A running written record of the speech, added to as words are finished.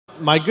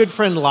My good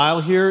friend Lyle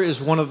here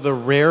is one of the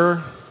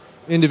rare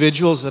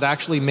individuals that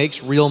actually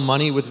makes real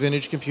money with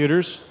vintage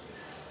computers.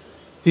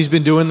 He's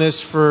been doing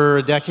this for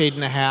a decade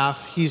and a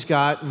half. He's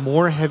got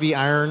more heavy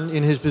iron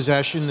in his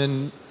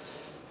possession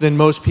than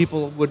most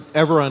people would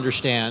ever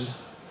understand.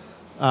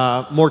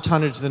 More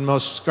tonnage than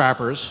most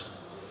scrappers,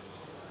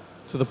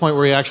 to the point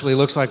where he actually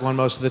looks like one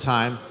most of the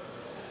time.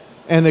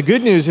 And the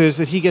good news is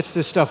that he gets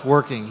this stuff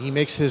working. He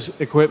makes his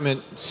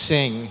equipment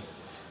sing.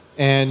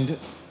 And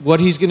what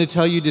he's going to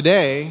tell you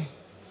today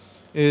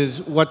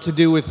is what to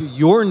do with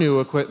your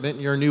new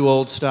equipment, your new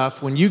old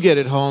stuff, when you get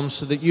it home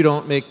so that you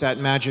don't make that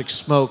magic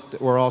smoke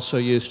that we're all so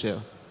used to.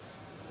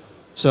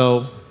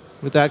 So,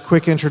 with that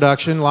quick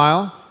introduction,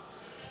 Lyle,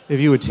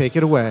 if you would take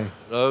it away.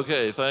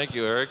 Okay, thank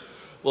you, Eric.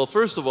 Well,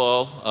 first of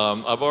all,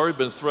 I've already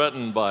been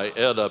threatened by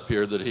Ed up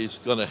here that he's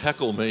going to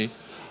heckle me.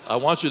 I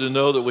want you to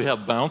know that we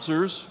have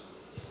bouncers,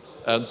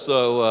 and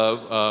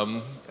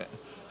so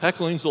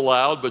heckling's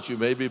allowed, but you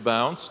may be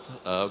bounced.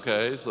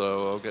 Okay.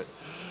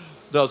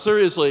 No,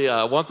 seriously,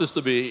 I want this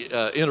to be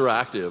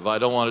interactive. I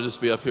don't want to just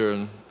be up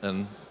here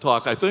and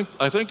talk. I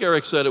think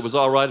Eric said it was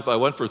all right if I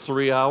went for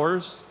 3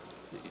 hours.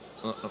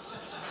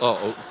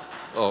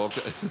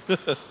 Okay.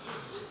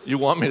 You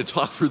want me to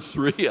talk for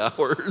 3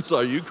 hours?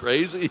 Are you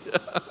crazy?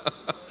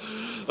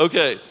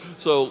 Okay,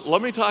 so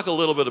let me talk a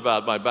little bit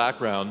about my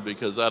background,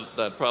 because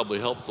that probably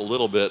helps a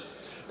little bit,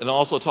 and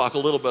also talk a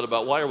little bit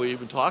about why are we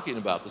even talking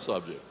about the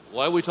subject?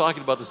 Why are we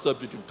talking about the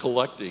subject of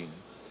collecting?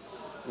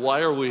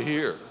 Why are we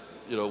here?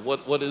 You know,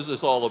 what is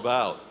this all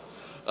about?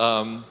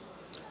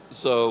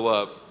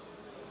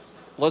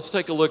 Let's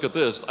take a look at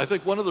this. I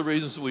think one of the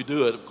reasons we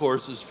do it, of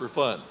course, is for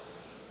fun.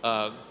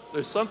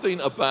 There's something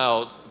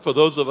about, for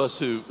those of us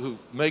who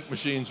make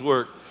machines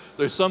work,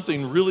 there's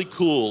something really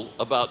cool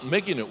about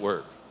making it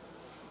work.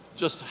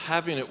 Just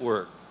having it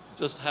work.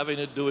 Just having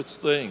it do its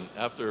thing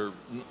after,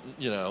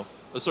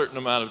 a certain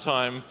amount of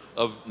time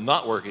of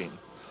not working.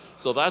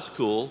 So that's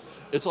cool.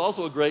 It's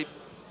also a great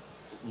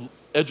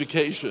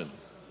education.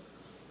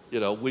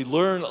 We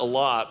learn a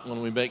lot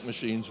when we make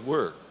machines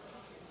work.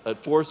 It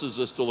forces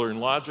us to learn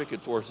logic.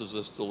 It forces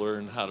us to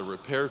learn how to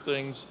repair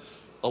things.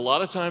 A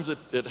lot of times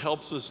it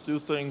helps us do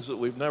things that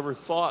we've never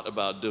thought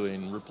about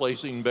doing,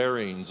 replacing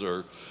bearings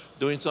or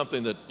doing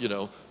something that,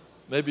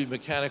 maybe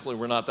mechanically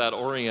we're not that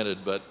oriented,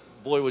 but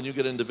boy, when you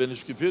get into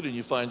vintage computing,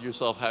 you find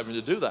yourself having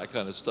to do that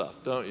kind of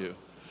stuff, don't you?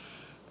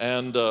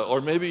 And,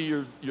 or maybe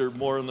you're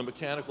more on the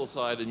mechanical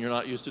side and you're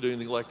not used to doing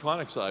the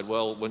electronic side.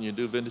 Well, when you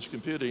do vintage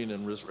computing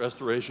and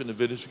restoration of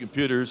vintage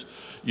computers,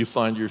 you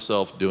find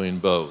yourself doing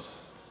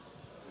both.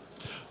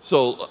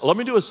 So let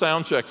me do a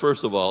sound check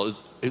first of all.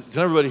 Can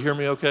everybody hear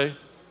me okay?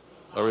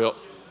 Are we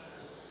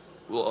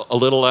a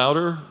little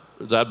louder?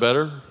 Is that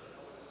better?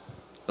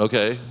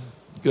 Okay,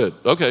 good.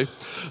 Okay,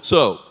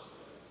 so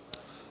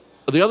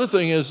the other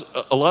thing is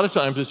a lot of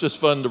times it's just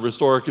fun to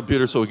restore a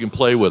computer so we can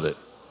play with it.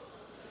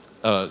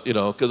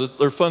 Because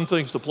they're fun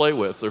things to play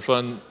with. They're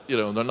fun,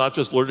 they're not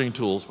just learning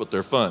tools, but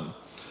they're fun.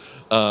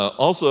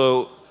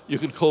 Also, you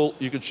can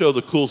show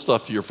the cool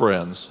stuff to your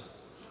friends,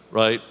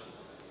 right?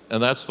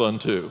 And that's fun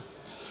too.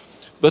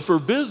 But for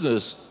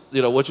business,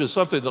 which is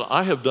something that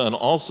I have done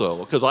also,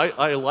 because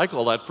I like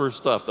all that first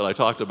stuff that I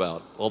talked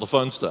about, all the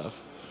fun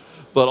stuff.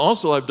 But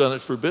also I've done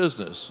it for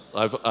business.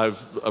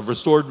 I've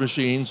restored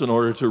machines in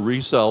order to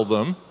resell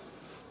them,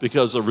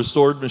 because a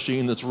restored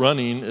machine that's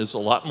running is a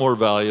lot more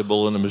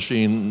valuable than a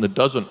machine that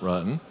doesn't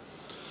run.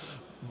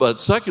 But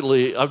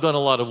secondly, I've done a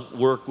lot of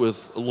work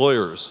with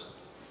lawyers.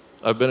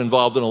 I've been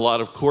involved in a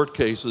lot of court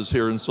cases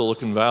here in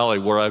Silicon Valley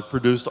where I've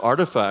produced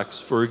artifacts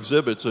for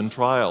exhibits and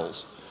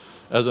trials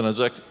as an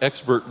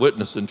expert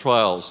witness in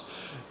trials.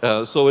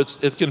 So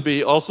it can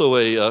be also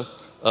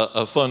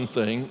a fun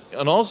thing.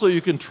 And also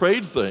you can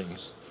trade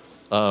things.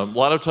 A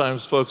lot of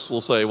times folks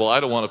will say, well,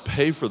 I don't want to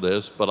pay for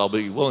this, but I'll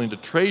be willing to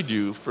trade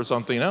you for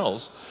something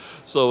else.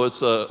 So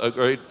it's a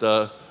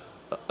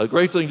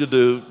great thing to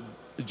do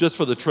just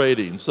for the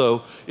trading.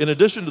 So in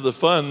addition to the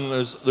fun,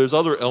 there's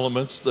other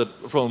elements that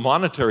from a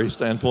monetary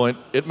standpoint,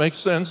 it makes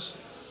sense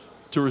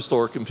to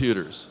restore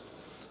computers.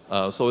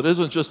 So it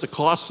isn't just a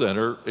cost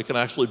center, it can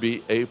actually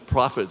be a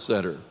profit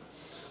center.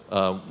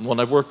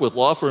 When I've worked with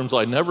law firms,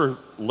 I never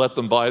let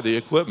them buy the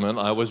equipment,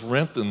 I was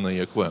renting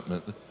the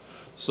equipment.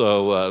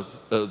 So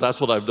that's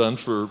what I've done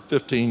for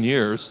 15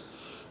 years.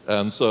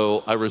 And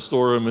so I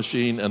restore a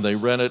machine and they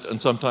rent it,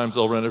 and sometimes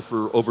they'll rent it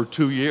for over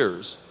 2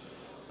 years.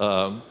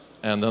 And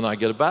then I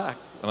get it back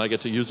and I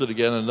get to use it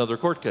again in another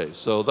court case.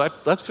 So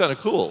that's kind of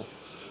cool.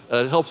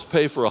 It helps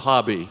pay for a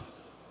hobby,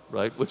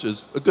 right, which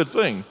is a good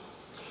thing.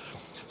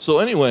 So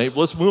anyway,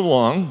 let's move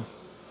along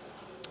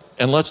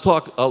and let's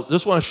talk. I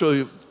just want to show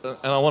you, and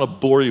I want to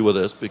bore you with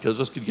this because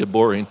this could get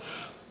boring.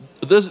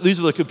 These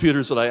are the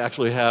computers that I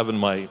actually have in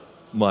my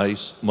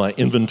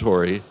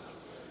inventory,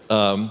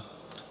 and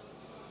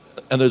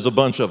there's a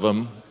bunch of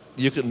them.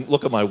 You can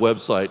look at my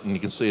website and you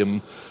can see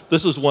them.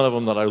 This is one of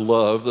them that I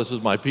love. This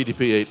is my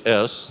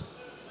PDP-8S.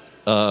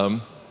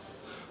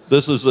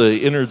 This is the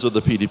innards of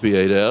the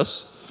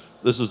PDP-8S.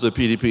 This is the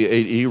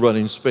PDP-8E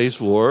running Space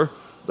War.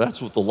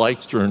 That's what the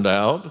lights turned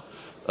out.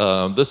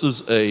 This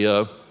is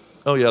a,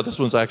 oh yeah, this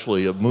one's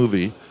actually a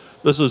movie.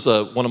 This is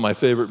one of my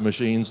favorite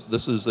machines.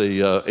 This is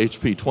a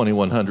HP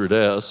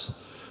 2100S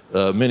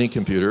mini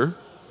computer.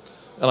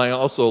 And I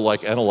also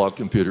like analog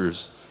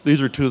computers.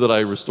 These are two that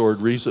I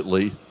restored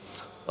recently.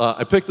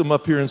 I picked them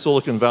up here in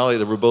Silicon Valley.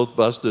 They were both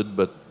busted,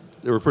 but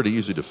they were pretty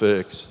easy to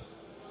fix.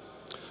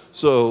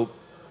 So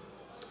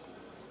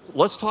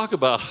let's talk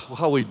about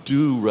how we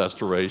do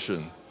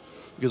restoration,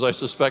 because I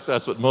suspect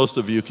that's what most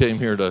of you came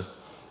here to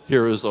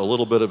hear, is a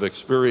little bit of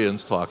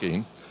experience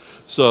talking.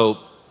 So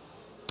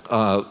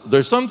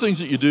there's some things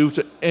that you do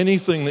to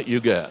anything that you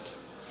get.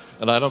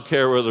 And I don't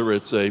care whether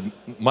it's a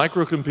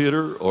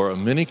microcomputer or a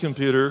mini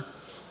computer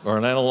or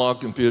an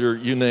analog computer,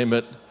 you name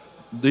it.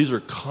 These are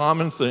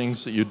common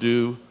things that you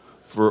do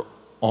for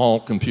all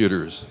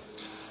computers.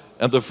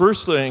 And the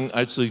first thing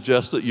I'd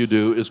suggest that you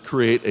do is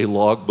create a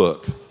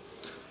logbook.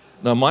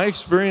 Now, my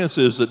experience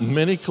is that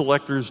many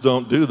collectors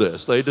don't do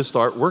this. They just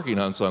start working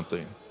on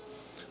something,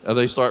 and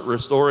they start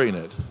restoring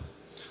it.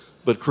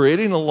 But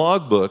creating a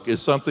logbook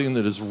is something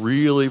that is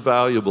really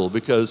valuable,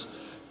 because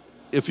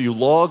if you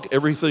log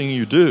everything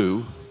you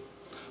do,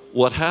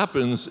 what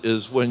happens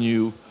is when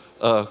you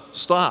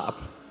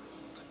stop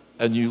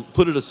and you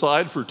put it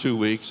aside for 2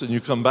 weeks and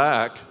you come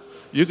back,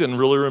 you can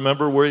really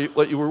remember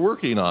what you were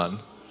working on.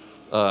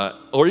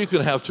 Or you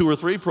can have 2 or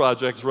 3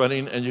 projects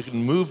running, and you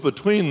can move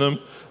between them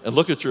and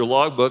look at your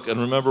logbook and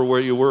remember where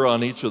you were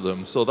on each of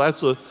them. So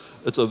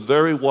it's a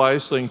very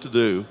wise thing to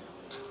do.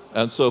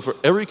 And so for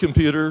every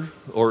computer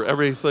or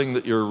everything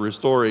that you're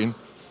restoring,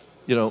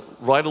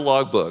 write a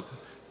logbook.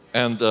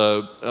 And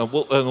a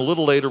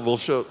little later,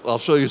 I'll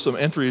show you some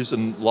entries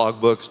in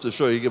logbooks to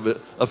show you, give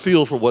it a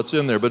feel for what's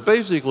in there. But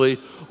basically,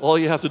 all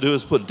you have to do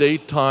is put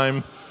date,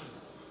 time,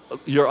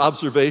 your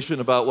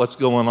observation about what's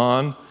going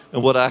on,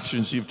 and what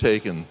actions you've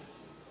taken.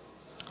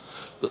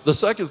 The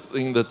second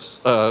thing that's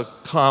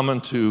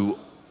common to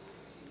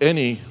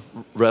any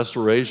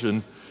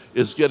restoration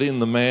is getting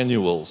the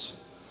manuals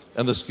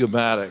and the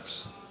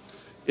schematics.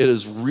 It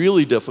is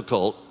really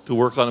difficult to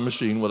work on a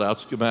machine without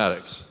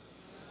schematics.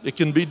 It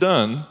can be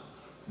done,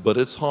 but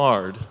it's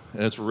hard,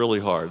 and it's really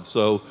hard.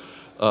 So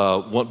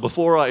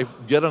before I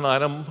get an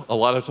item, a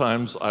lot of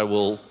times I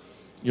will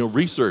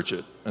research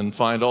it and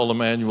find all the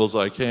manuals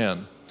I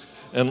can.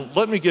 And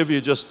let me give you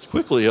just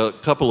quickly a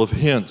couple of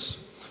hints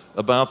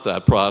about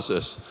that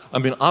process. I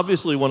mean,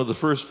 obviously one of the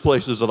first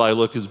places that I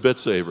look is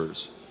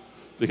BitSavers,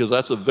 because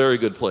that's a very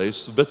good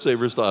place,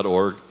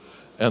 bitsavers.org,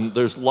 and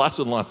there's lots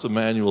and lots of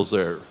manuals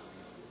there.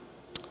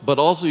 But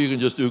also you can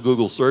just do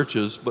Google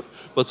searches,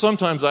 but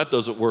sometimes that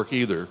doesn't work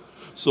either.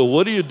 So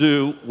what do you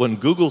do when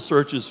Google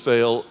searches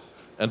fail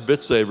and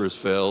BitSavers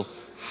fail?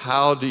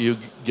 How do you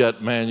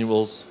get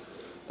manuals,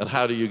 and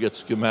how do you get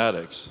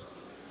schematics?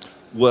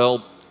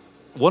 Well,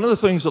 one of the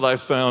things that I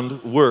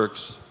found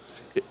works,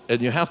 and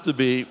you have to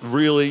be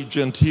really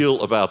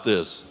genteel about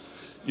this.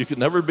 You can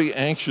never be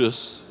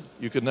anxious.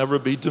 You can never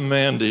be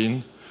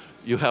demanding.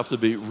 You have to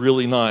be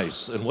really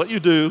nice. And what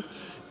you do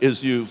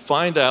is you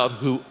find out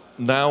who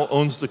now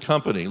owns the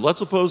company. Let's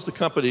suppose the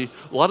company,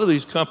 a lot of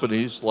these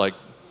companies, like,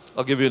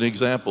 I'll give you an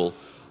example.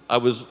 I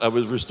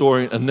was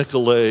restoring a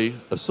Nicolay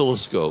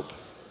oscilloscope,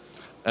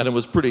 and it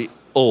was pretty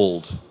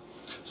old.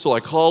 So I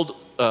called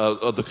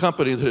the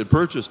company that had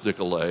purchased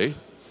Nicolay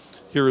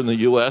here in the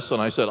US,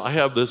 and I said, I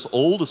have this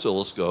old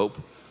oscilloscope,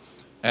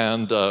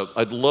 and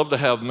I'd love to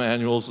have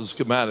manuals and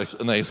schematics.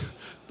 And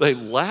they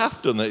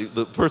laughed, and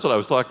the person I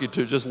was talking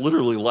to just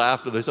literally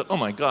laughed, and they said, oh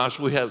my gosh,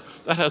 we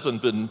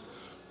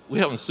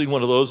haven't seen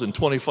one of those in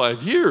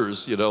 25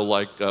 years, I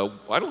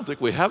don't think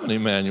we have any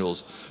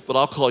manuals, but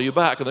I'll call you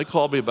back. And they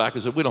called me back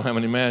and said, we don't have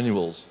any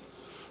manuals.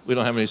 We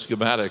don't have any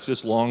schematics,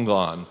 it's long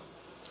gone.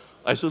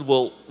 I said,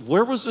 well,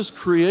 where was this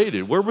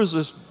created? Where was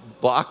this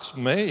box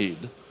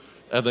made?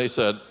 And they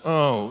said,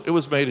 oh, it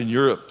was made in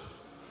Europe.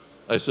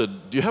 I said,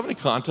 do you have any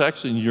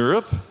contacts in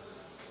Europe?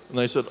 And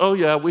they said, oh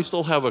yeah, we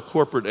still have a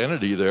corporate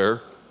entity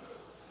there.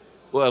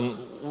 Well,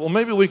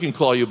 maybe we can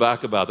call you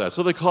back about that.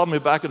 So they called me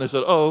back and they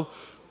said, oh,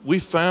 we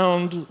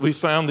found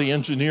the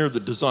engineer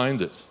that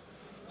designed it.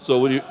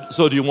 So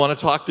do you want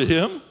to talk to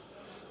him?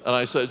 And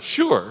I said,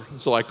 sure.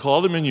 So I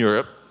called him in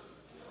Europe,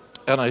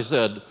 and I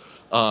said,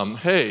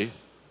 hey,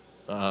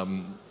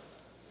 I'm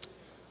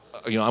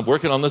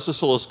working on this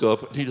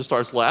oscilloscope. And he just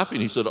starts laughing.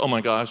 He said, oh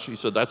my gosh, he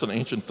said, that's an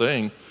ancient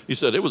thing. He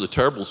said, it was a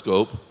terrible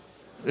scope.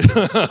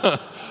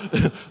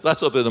 That's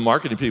something the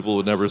marketing people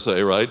would never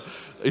say, right?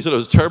 He said, it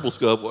was a terrible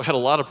scope. I had a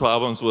lot of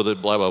problems with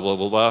it, blah, blah, blah,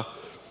 blah, blah.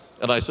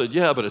 And I said,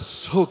 yeah, but it's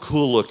so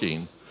cool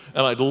looking,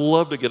 and I'd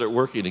love to get it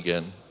working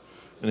again.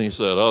 And he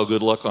said, oh,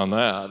 good luck on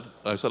that.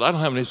 I said, I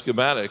don't have any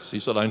schematics. He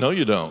said, I know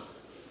you don't.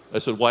 I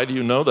said, why do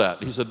you know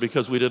that? He said,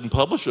 because we didn't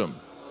publish them.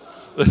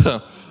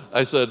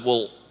 I said,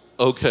 well,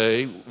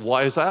 okay,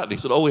 why is that? And he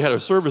said, oh, we had a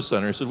service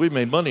center. He said, we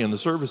made money in the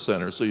service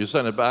center, so you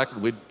send it back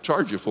and we'd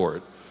charge you for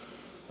it.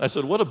 I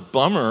said, what a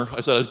bummer. I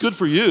said, it's good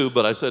for you,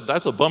 but I said,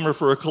 that's a bummer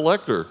for a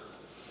collector.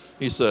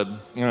 He said,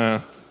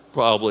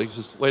 probably. He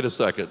says, wait a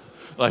second.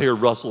 And I hear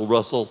rustle,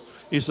 rustle.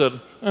 He said,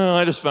 oh,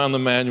 I just found the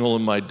manual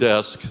in my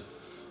desk.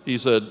 He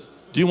said,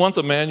 do you want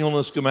the manual and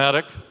the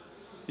schematic?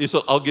 He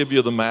said, I'll give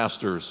you the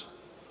masters.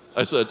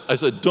 I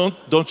said,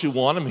 don't you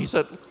want them? He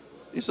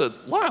said,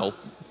 Lyle,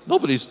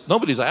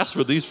 nobody's asked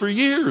for these for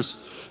years.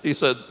 He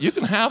said, you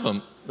can have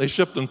them. They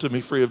shipped them to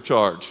me free of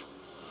charge.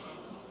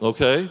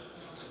 Okay?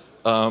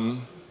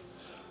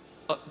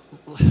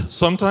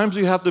 Sometimes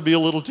you have to be a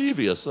little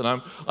devious, and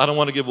I don't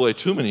want to give away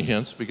too many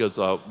hints because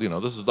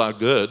this is not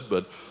good,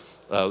 but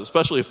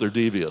especially if they're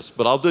devious.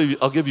 But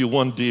I'll give you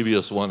one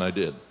devious one I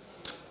did.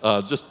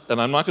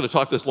 And I'm not going to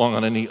talk this long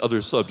on any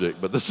other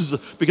subject, but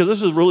because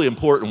this is a really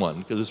important one,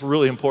 because it's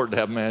really important to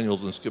have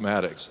manuals and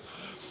schematics.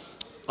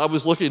 I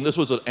was looking, this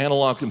was an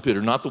analog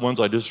computer, not the ones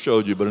I just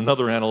showed you, but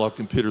another analog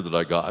computer that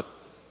I got.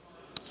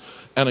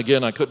 And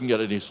again, I couldn't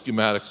get any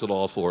schematics at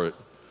all for it,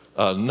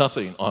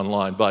 nothing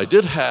online. But I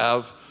did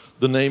have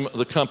the name of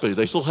the company.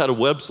 They still had a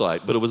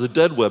website, but it was a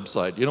dead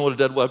website. You know what a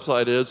dead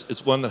website is?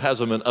 It's one that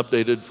hasn't been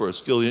updated for a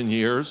skillion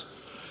years,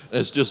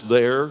 and it's just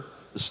there,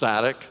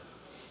 static.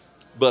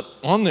 But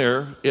on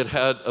there, it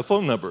had a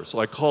phone number. So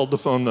I called the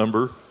phone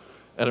number,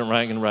 and it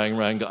rang and rang and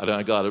rang, and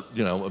I got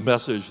a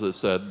message that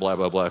said, blah,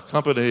 blah, blah,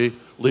 company,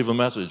 leave a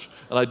message.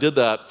 And I did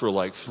that for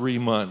like 3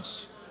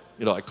 months.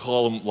 I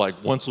call them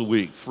like once a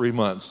week, 3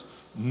 months,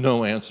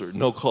 no answer,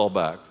 no call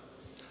back.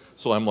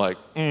 So I'm like,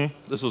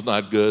 this is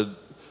not good.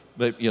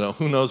 Maybe,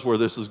 who knows where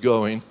this is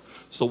going.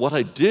 So what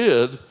I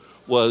did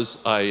was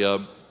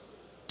on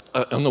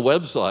the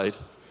website,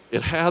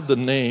 it had the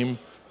name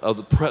of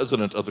the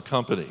president of the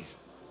company.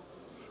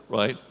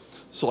 Right?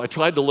 So I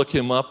tried to look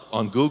him up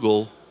on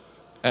Google,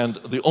 and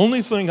the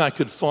only thing I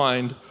could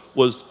find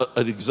was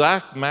an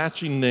exact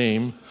matching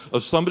name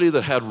of somebody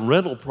that had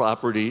rental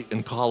property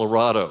in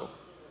Colorado.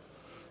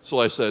 So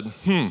I said,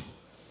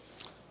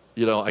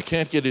 I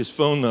can't get his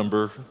phone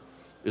number.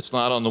 It's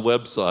not on the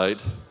website.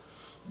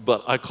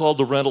 But I called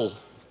the rental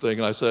thing,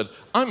 and I said,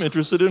 I'm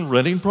interested in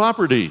renting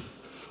property.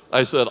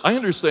 I said, I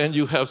understand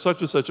you have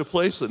such and such a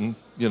place, and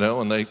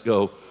they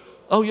go,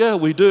 oh, yeah,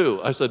 we do.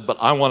 I said, but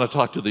I want to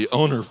talk to the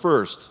owner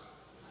first.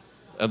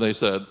 And they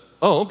said,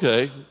 oh,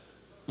 okay,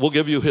 we'll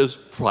give you his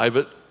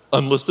private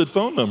unlisted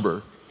phone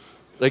number.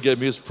 They gave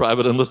me his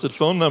private unlisted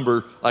phone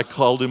number. I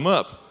called him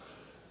up.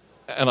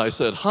 And I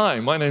said, hi,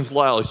 my name's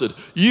Lyle. He said,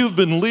 you've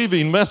been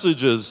leaving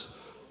messages,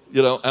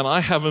 and I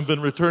haven't been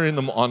returning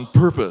them on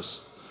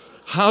purpose.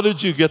 How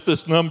did you get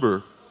this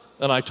number?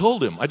 And I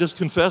told him. I just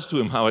confessed to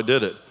him how I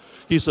did it.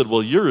 He said,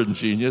 well, you're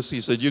ingenious.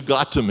 He said, you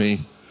got to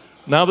me.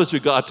 Now that you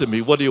got to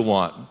me, what do you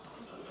want?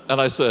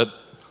 And I said,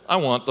 I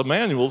want the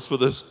manuals for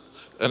this.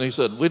 And he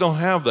said, we don't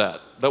have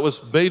that. That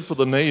was made for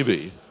the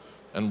Navy.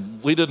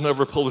 And we didn't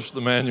ever publish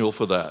the manual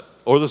for that,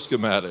 or the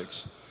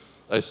schematics.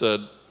 I said,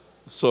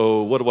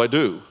 so what do I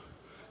do?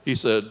 He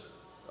said,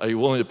 are you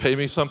willing to pay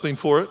me something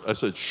for it? I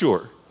said,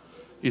 sure.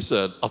 He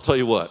said, I'll tell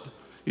you what.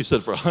 He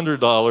said, for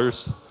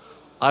 $100,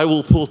 I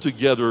will pull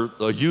together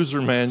a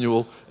user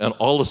manual and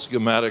all the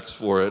schematics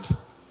for it,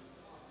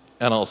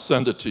 and I'll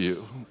send it to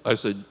you. I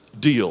said,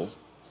 deal.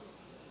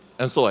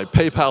 And so I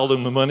PayPal'd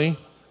him the money.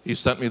 He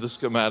sent me the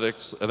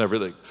schematics and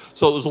everything.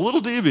 So it was a little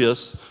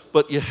devious,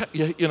 but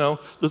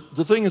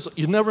the thing is,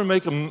 you never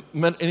make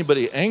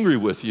anybody angry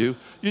with you.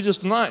 You're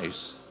just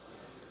nice.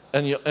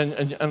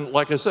 And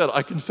like I said,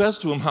 I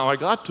confessed to him how I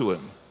got to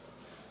him.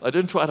 I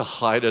didn't try to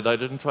hide it. I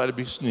didn't try to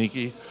be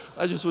sneaky.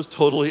 I just was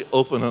totally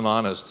open and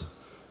honest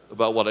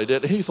about what I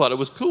did. And he thought it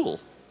was cool,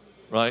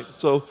 right?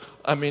 So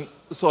I'm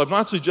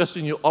not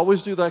suggesting you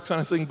always do that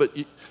kind of thing, but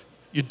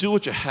you do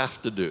what you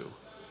have to do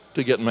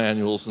to get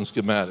manuals and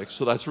schematics.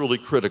 So that's really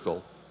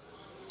critical.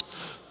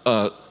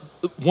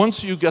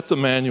 Once you get the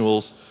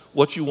manuals,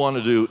 what you want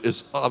to do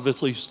is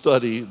obviously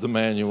study the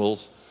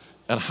manuals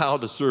and how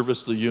to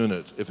service the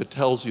unit if it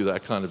tells you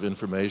that kind of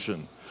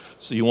information.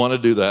 So you want to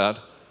do that.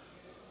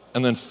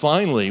 And then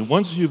finally,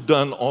 once you've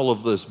done all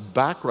of this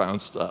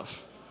background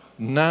stuff,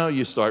 now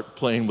you start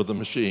playing with the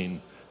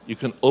machine. You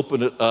can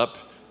open it up,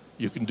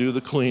 you can do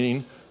the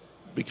cleaning,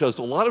 because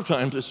a lot of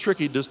times it's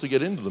tricky just to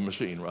get into the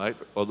machine, right,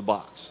 or the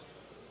box.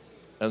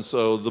 And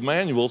so the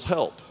manuals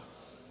help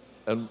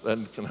and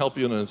can help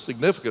you in a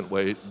significant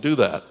way do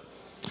that.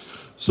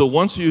 So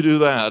once you do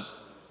that,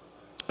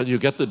 and you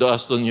get the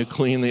dust and you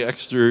clean the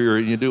exterior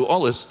and you do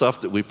all this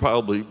stuff that we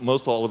probably,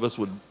 most all of us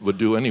would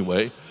do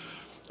anyway,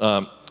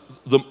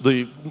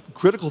 the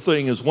critical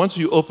thing is once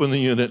you open the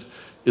unit,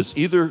 is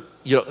either,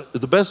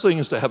 the best thing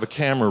is to have a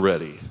camera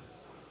ready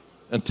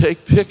and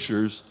take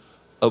pictures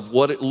of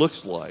what it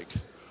looks like.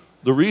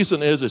 The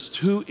reason is it's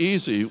too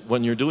easy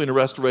when you're doing a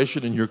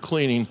restoration and you're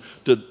cleaning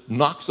to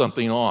knock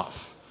something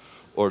off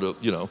or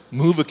to,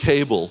 move a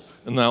cable,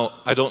 and now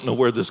I don't know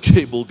where this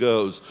cable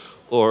goes.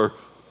 Or,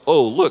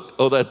 oh, look,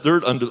 that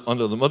dirt under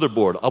the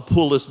motherboard. I'll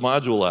pull this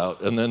module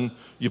out, and then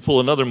you pull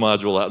another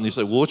module out, and you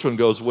say, well, which one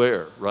goes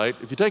where, right?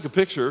 If you take a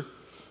picture,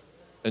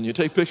 and you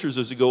take pictures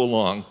as you go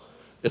along,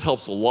 it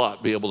helps a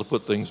lot be able to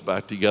put things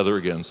back together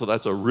again. So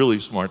that's a really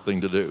smart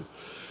thing to do.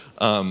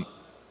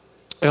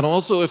 And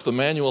also, if the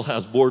manual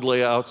has board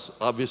layouts,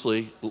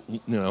 obviously,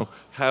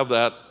 have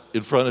that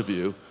in front of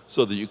you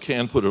so that you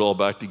can put it all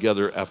back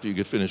together after you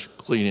get finished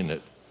cleaning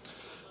it.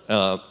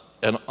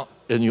 And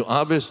and you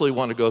obviously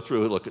want to go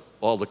through and look at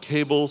all the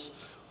cables,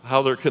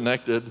 how they're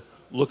connected,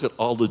 look at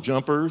all the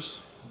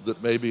jumpers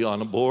that may be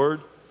on a board,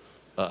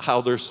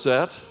 how they're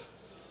set.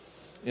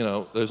 You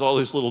know, there's all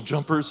these little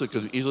jumpers that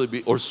could easily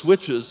be, or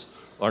switches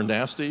are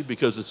nasty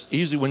because it's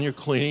easy when you're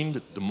cleaning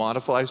to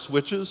modify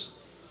switches.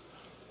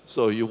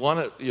 So you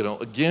want to, you know,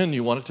 again,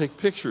 you want to take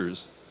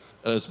pictures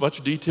and as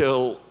much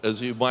detail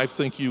as you might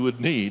think you would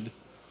need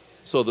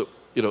so that,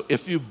 you know,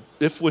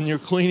 if when you're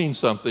cleaning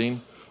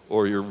something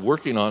or you're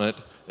working on it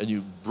and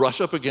you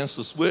brush up against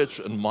the switch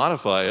and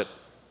modify it,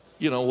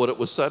 you know what it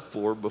was set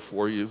for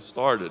before you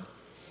started.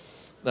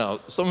 Now,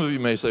 some of you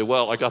may say,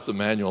 well, I got the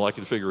manual, I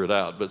can figure it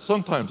out, but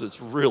sometimes it's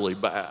really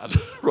bad,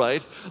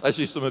 right? I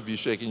see some of you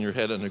shaking your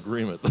head in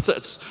agreement, but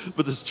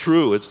it's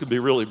true, it's gonna be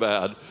really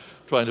bad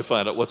trying to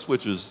find out what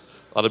switches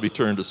ought to be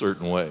turned a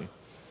certain way.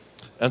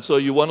 And so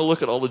you wanna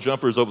look at all the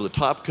jumpers over the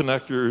top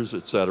connectors,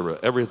 et cetera,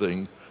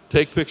 everything.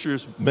 Take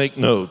pictures, make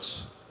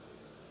notes.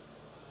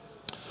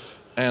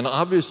 And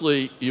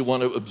obviously, you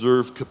want to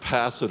observe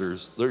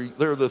capacitors.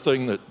 They're the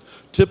thing that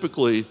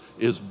typically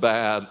is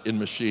bad in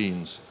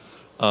machines.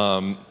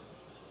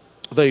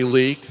 They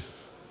leak,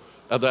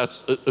 and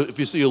that's, if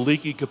you see a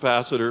leaky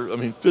capacitor, I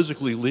mean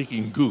physically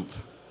leaking goop,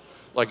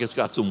 like it's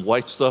got some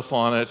white stuff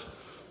on it,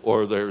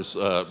 or there's,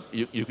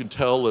 you can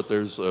tell that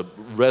there's a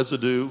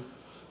residue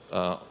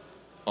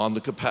on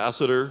the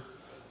capacitor.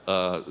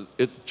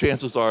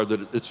 Chances are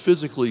that it's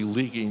physically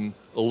leaking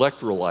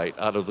electrolyte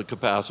out of the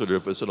capacitor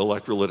if it's an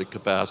electrolytic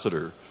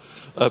capacitor.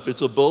 If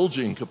it's a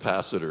bulging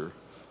capacitor,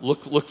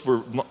 look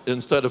for,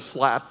 instead of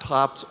flat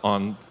tops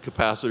on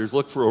capacitors,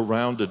 look for a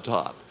rounded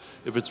top.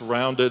 If it's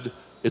rounded,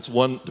 it's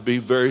one to be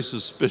very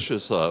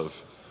suspicious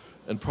of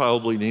and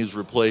probably needs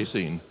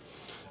replacing.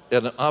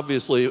 And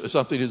obviously, if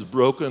something is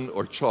broken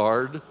or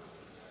charred,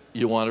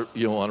 you want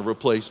to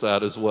replace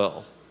that as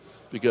well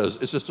because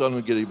it's just going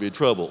to get you in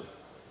trouble.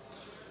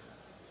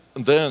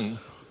 And then,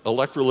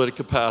 electrolytic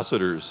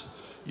capacitors.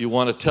 You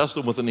want to test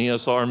them with an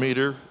ESR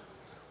meter.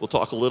 We'll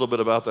talk a little bit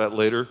about that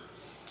later.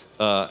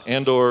 If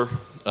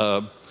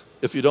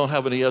you don't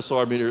have an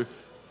ESR meter,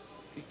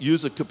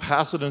 use a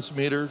capacitance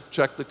meter,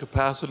 check the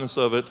capacitance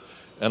of it,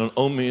 and an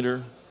ohm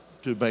meter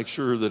to make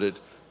sure that it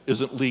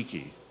isn't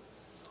leaky.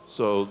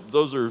 So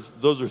those are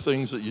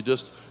things that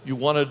you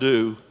want to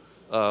do,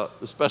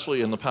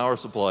 especially in the power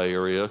supply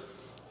area,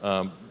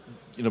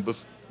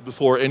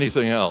 before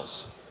anything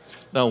else.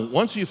 Now,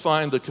 once you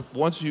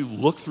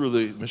look through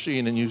the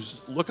machine and you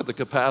look at the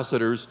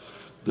capacitors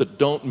that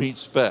don't meet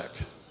spec,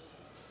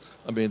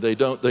 I mean, in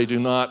terms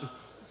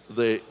of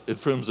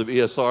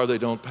ESR, they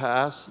don't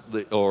pass,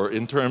 or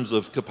in terms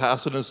of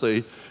capacitance,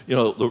 the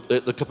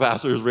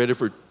capacitor is rated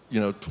for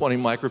 20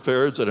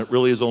 microfarads and it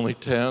really is only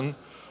 10,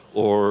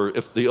 or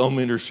if the ohm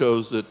meter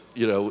shows that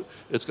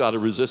it's got a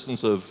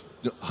resistance of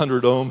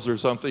 100 ohms or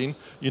something,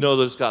 you know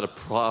that it's got a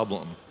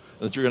problem,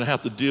 and that you're going to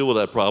have to deal with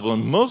that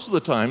problem. Most of the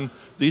time,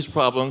 these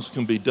problems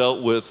can be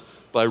dealt with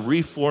by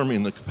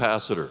reforming the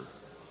capacitor.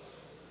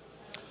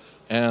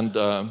 And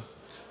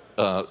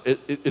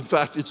in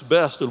fact, it's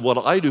best, and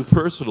what I do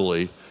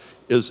personally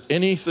is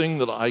anything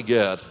that I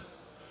get,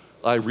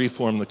 I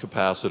reform the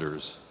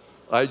capacitors.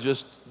 I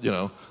just,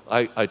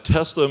 I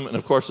test them, and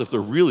of course, if they're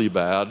really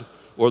bad,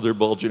 or they're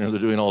bulging, or they're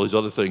doing all these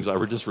other things, I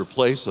would just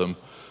replace them.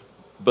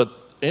 But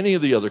any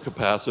of the other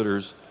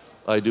capacitors,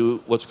 I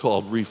do what's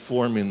called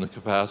reforming the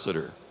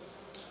capacitor.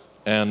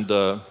 And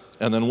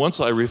then once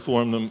I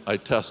reform them, I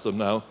test them.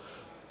 Now,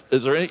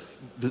 do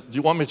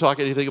you want me to talk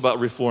anything about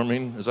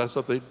reforming? Is that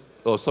something?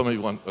 Oh, some of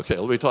you want, okay,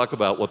 let me talk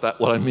about what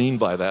I mean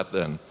by that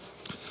then.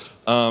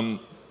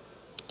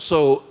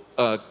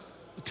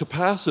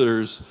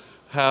 Capacitors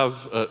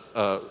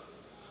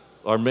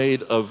are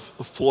made of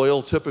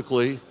foil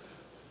typically,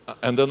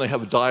 and then they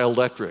have a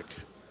dielectric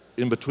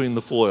in between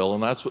the foil,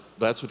 and that's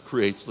what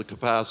creates the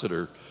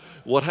capacitor.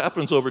 What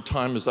happens over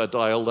time is that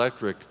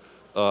dielectric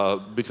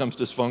becomes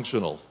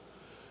dysfunctional,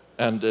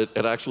 and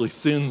it actually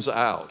thins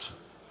out.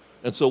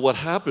 And so what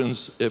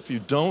happens if you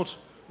don't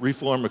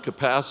reform a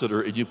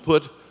capacitor and you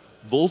put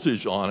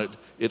voltage on it,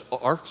 it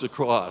arcs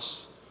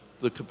across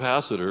the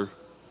capacitor,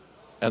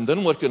 and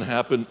then what can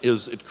happen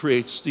is it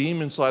creates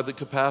steam inside the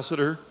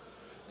capacitor,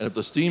 and if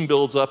the steam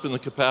builds up in the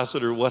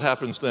capacitor, what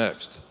happens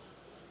next?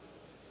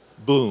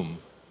 Boom,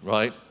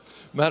 right?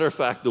 Matter of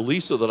fact, the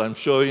Lisa that I'm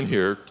showing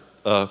here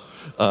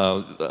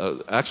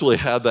actually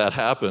had that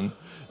happen.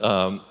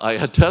 I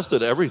had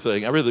tested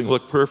everything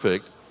looked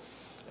perfect,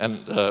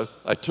 and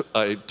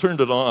I turned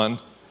it on,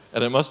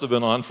 and it must have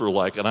been on for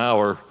like an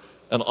hour,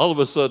 and all of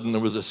a sudden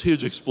there was this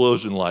huge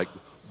explosion, like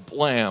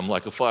blam,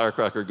 like a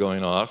firecracker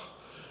going off,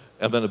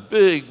 and then a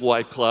big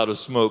white cloud of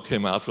smoke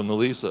came out from the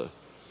Lisa.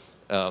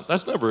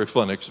 That's never a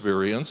fun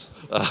experience,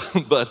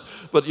 but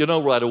you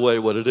know right away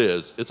what it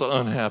is. It's an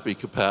unhappy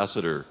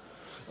capacitor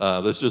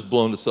that's just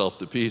blown itself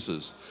to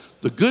pieces.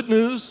 The good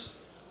news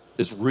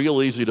is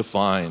real easy to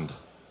find,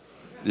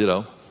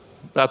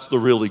 That's the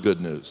really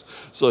good news.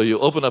 So you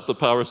open up the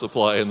power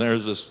supply, and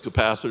there's this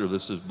capacitor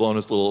that's just blown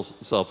its little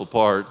self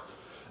apart,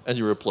 and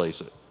you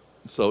replace it.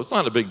 So it's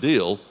not a big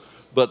deal,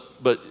 But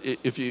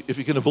if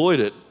you can avoid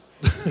it,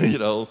 you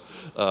know,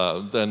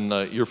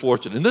 then you're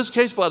fortunate. In this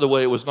case, by the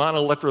way, it was not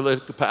an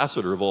electrolytic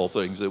capacitor of all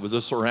things. It was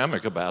a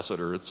ceramic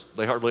capacitor.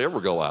 They hardly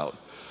ever go out,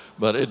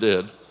 but it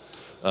did.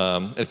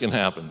 It can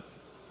happen.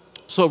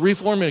 So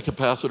reforming a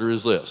capacitor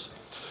is this.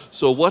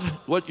 So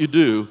what you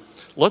do,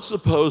 let's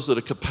suppose that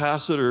a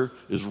capacitor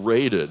is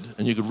rated,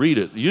 and you can read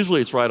it.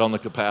 Usually it's right on the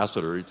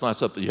capacitor. It's not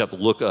something you have to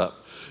look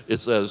up. It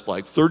says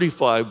like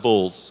 35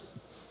 volts,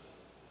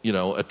 you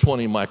know, at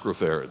 20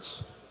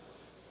 microfarads.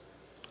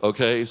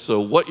 Okay,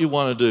 so what you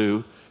want to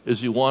do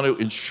is you want to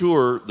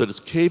ensure that it's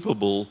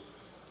capable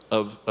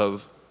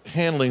of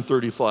handling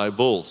 35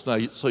 volts. Now,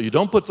 so you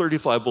don't put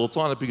 35 volts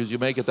on it because you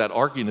may get that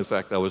arcing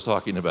effect I was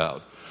talking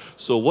about.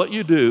 So what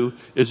you do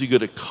is you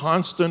get a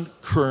constant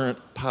current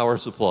power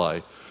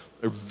supply.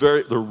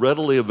 They're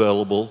readily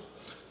available.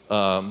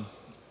 I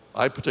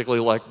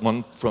particularly like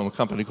one from a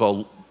company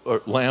called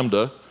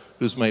Lambda,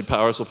 who's made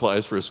power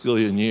supplies for a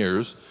skillion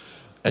years.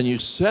 And you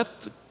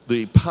set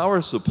the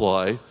power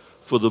supply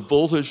for the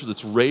voltage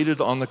that's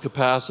rated on the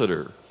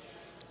capacitor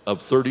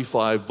of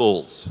 35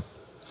 volts.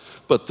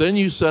 But then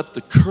you set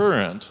the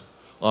current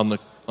on the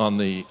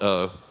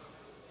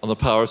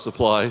power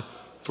supply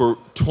for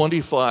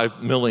 25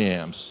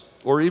 milliamps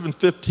or even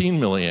 15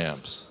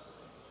 milliamps.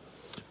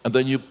 And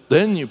then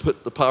you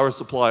put the power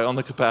supply on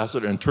the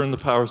capacitor and turn the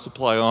power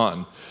supply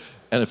on.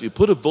 And if you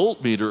put a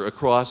voltmeter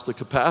across the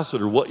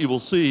capacitor, what you will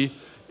see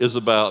is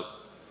about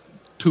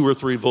 2 or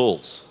 3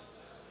 volts.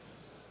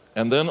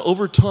 And then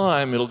over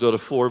time, it'll go to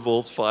 4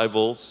 volts, 5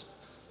 volts.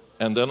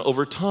 And then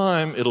over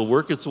time, it'll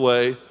work its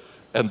way.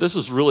 And this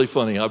is really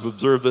funny. I've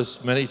observed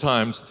this many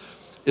times.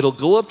 It'll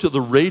go up to the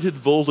rated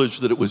voltage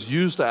that it was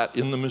used at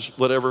in the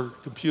whatever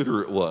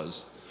computer it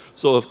was.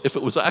 So if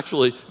it was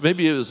actually,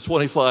 maybe it was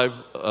 25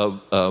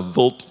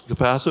 volt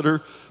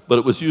capacitor, but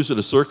it was used in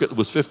a circuit that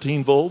was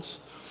 15 volts,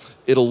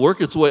 it'll work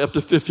its way up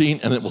to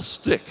 15 and it will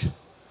stick.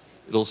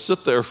 It'll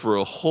sit there for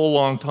a whole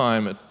long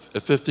time at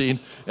 15,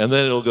 and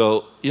then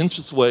it'll inch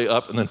its way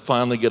up and then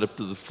finally get up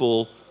to the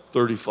full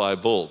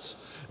 35 volts.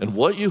 And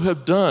what you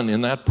have done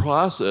in that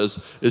process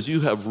is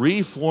you have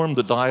reformed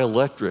the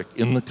dielectric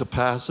in the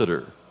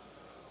capacitor.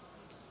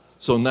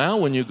 So now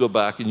when you go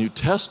back and you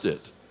test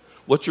it,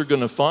 what you're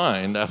going to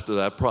find after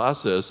that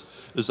process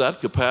is that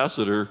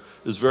capacitor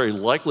is very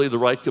likely the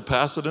right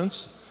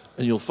capacitance,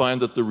 and you'll find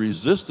that the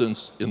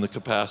resistance in the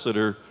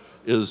capacitor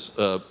is,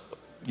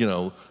 you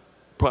know,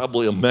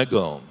 probably a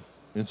megohm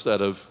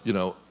instead of, you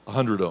know,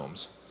 100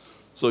 ohms.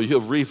 So you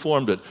have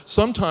reformed it.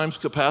 Sometimes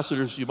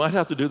capacitors, you might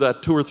have to do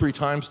that 2 or 3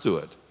 times to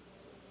it.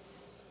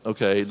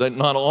 Okay,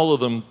 not all of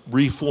them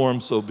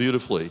reform so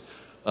beautifully.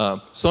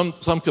 Some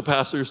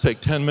capacitors take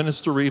 10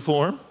 minutes to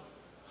reform.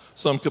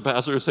 Some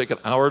capacitors take an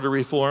hour to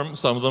reform.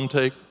 Some of them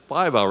take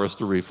 5 hours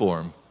to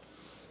reform.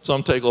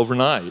 Some take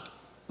overnight.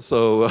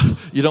 So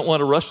you don't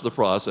want to rush the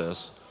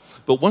process.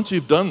 But once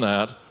you've done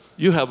that,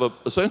 you have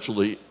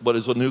essentially what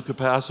is a new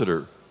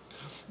capacitor.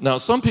 Now,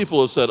 some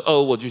people have said,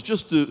 oh, well, you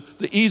just do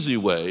the easy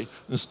way,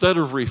 instead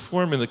of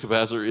reforming the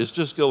capacitor, is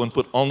just go and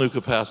put all new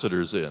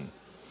capacitors in.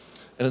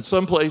 And in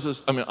some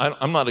places, I mean,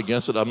 I'm not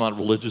against it. I'm not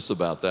religious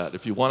about that.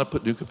 If you want to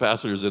put new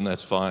capacitors in,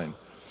 that's fine.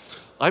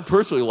 I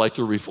personally like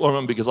to reform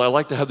them because I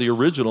like to have the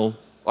original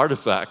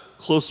artifact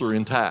closer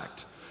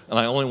intact. And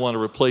I only want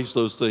to replace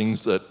those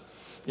things that,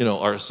 you know,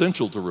 are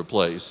essential to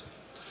replace.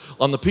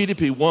 On the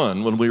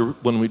PDP-1,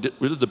 when we did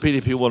the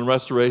PDP-1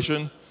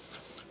 restoration,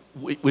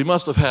 we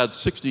must have had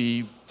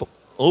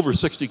over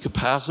 60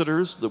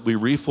 capacitors that we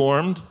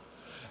reformed,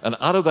 and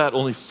out of that,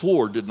 only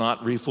 4 did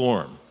not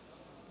reform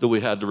that we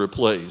had to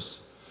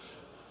replace.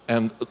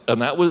 And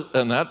that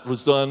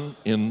was done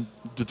in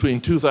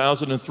between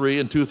 2003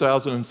 and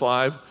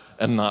 2005,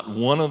 and not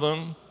one of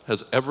them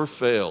has ever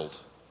failed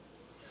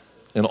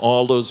in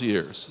all those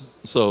years.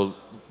 So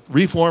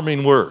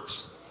reforming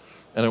works,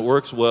 and it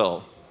works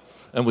well.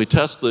 And we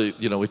test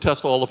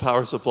all the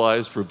power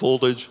supplies for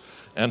voltage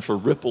and for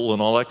ripple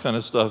and all that kind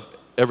of stuff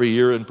every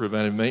year in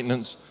preventive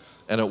maintenance,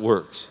 and it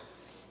works.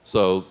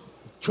 So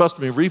trust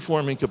me,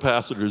 reforming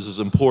capacitors is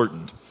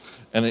important.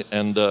 And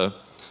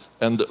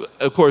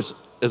of course,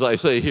 as I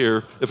say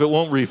here, if it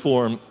won't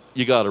reform,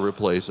 you got to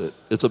replace it.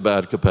 It's a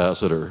bad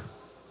capacitor.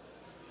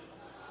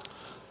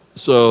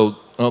 So,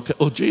 okay,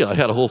 oh gee, I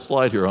had a whole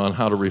slide here on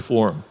how to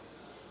reform.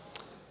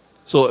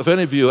 So if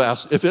any of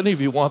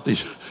you want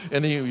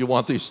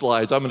these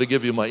slides, I'm going to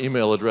give you my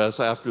email address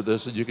after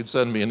this, and you can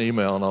send me an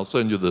email, and I'll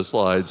send you the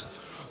slides.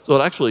 So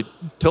it actually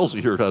tells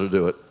you here how to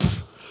do it.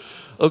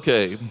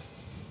 Okay.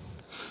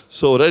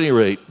 So at any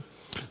rate,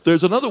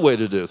 there's another way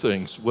to do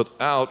things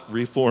without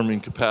reforming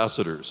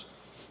capacitors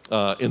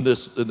in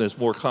this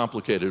more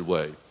complicated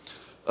way.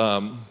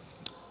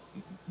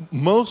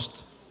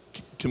 Most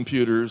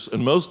computers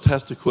and most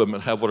test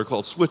equipment have what are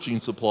called switching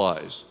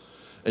supplies.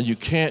 And you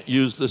can't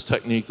use this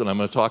technique that I'm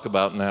going to talk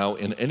about now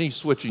in any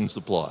switching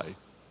supply.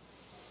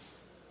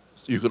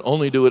 You can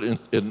only do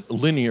it in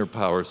linear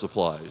power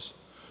supplies.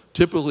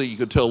 Typically, you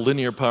can tell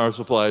linear power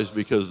supplies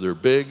because they're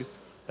big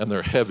and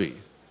they're heavy,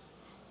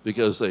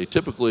 because they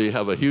typically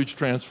have a huge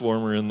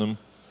transformer in them,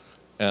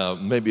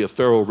 maybe a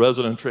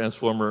ferro-resonant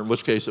transformer, in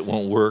which case it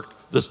won't work.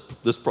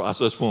 This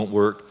process won't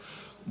work.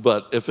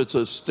 But if it's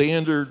a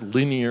standard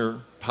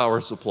linear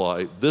power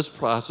supply, this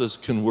process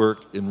can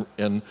work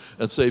and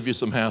save you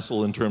some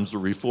hassle in terms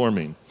of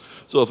reforming.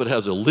 So if it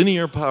has a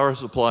linear power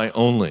supply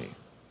only,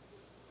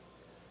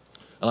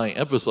 and I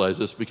emphasize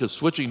this because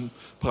switching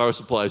power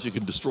supplies, you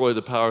can destroy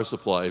the power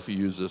supply if you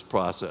use this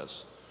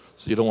process.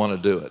 So you don't want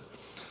to do it.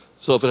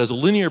 So if it has a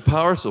linear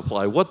power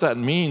supply, what that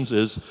means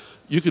is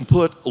you can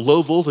put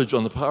low voltage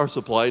on the power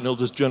supply and it'll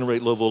just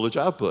generate low voltage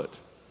output.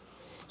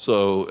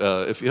 So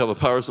if you have a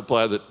power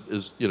supply that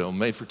is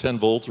made for 10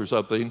 volts or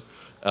something,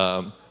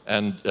 and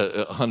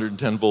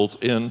 110 volts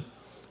in,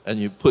 and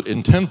you put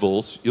in 10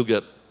 volts, you'll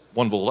get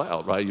 1 volt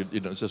out, right?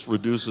 It just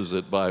reduces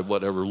it by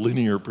whatever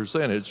linear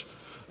percentage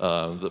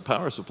the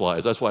power supply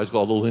is. That's why it's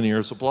called a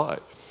linear supply.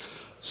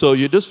 So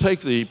you just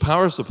take the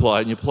power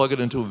supply and you plug it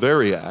into a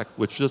variac,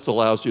 which just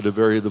allows you to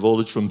vary the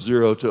voltage from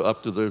 0 to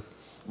up to the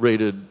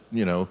rated,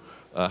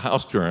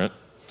 house current.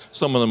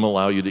 Some of them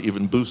allow you to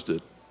even boost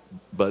it,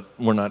 but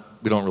we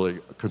don't really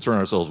concern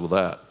ourselves with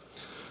that.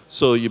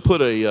 So you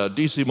put a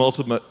DC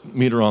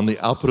multimeter on the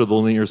output of the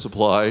linear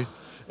supply,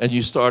 and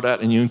you start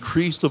out and you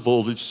increase the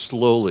voltage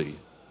slowly.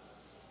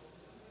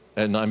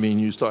 And I mean,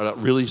 you start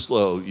out really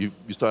slow. You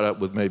start out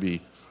with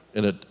maybe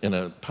in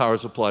a power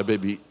supply,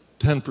 maybe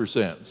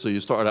 10%. So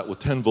you start out with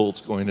 10 volts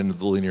going into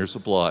the linear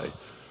supply,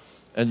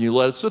 and you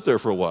let it sit there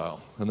for a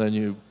while, and then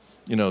you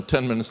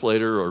 10 minutes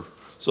later or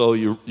so,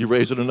 you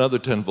raise it another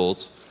 10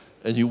 volts,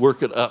 and you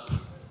work it up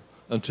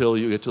until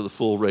you get to the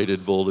full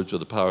rated voltage of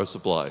the power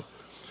supply.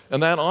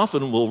 And that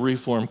often will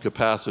reform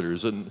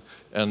capacitors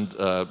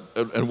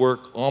and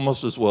work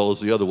almost as well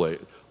as the other way.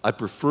 I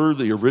prefer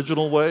the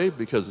original way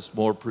because it's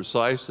more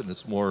precise and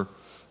it's more,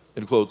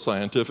 in quote,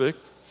 scientific.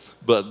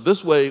 But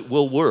this way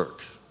will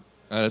work,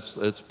 and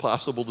it's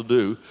possible to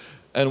do,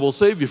 and will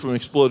save you from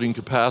exploding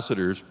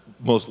capacitors,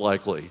 most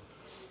likely,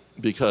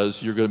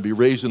 because you're going to be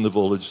raising the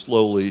voltage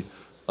slowly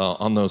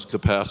on those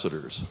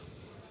capacitors.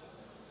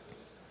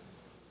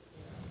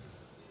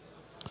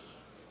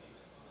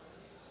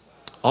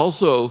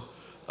 Also,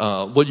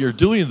 when you're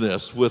doing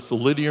this with the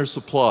linear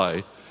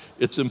supply,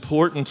 it's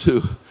important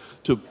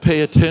to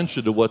pay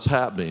attention to what's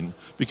happening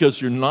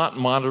because you're not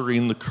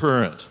monitoring the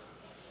current.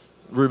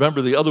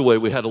 Remember the other way,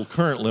 we had a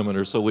current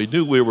limiter, so we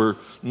knew we were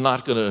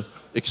not going to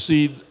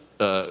exceed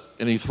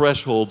any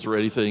thresholds or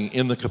anything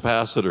in the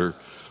capacitor.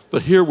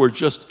 But here we're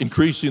just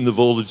increasing the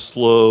voltage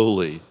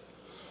slowly.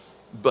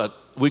 But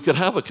we could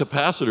have a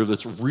capacitor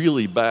that's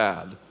really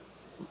bad,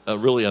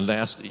 really a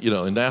nasty,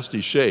 a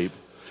nasty shape,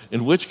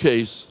 in which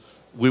case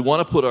we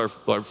want to put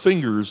our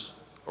fingers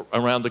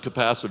around the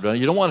capacitor. Now,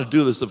 you don't want to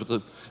do this if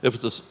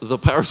the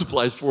power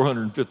supply is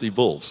 450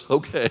 volts,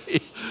 okay?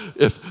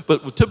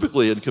 But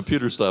typically in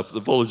computer stuff,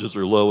 the voltages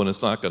are low and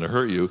it's not going to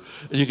hurt you.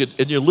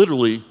 And you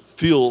literally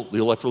feel the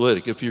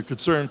electrolytic. If you're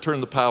concerned, turn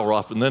the power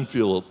off and then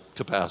feel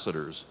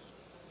capacitors.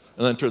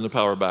 And then turn the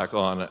power back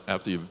on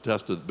after you've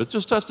tested. But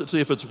just test it to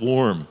see if it's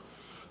warm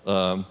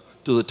to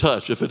the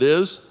touch. If it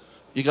is,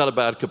 you got a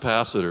bad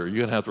capacitor. You're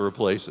going to have to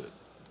replace it,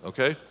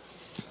 okay?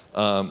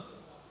 And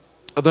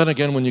then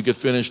again, when you get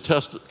finished,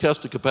 test the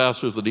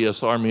capacitors with the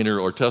DSR meter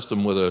or test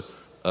them with a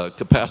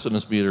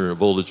capacitance meter or a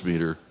voltage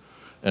meter,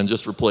 and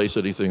just replace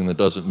anything that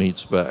doesn't meet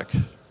spec.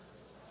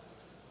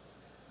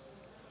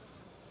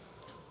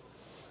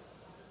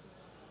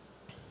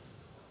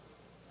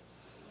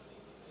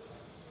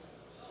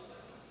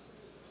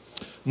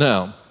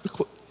 Now,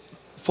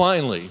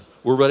 finally,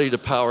 we're ready to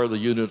power the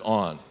unit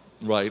on,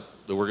 right,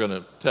 that we're going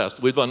to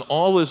test. We've done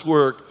all this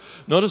work.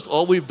 Notice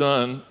all we've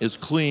done is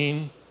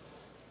clean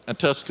and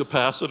test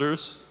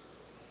capacitors.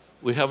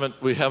 We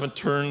haven't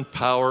turned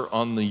power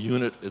on the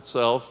unit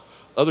itself,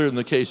 other than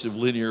the case of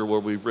linear where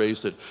we've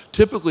raised it.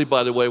 Typically,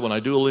 by the way, when I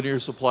do a linear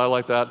supply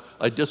like that,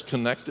 I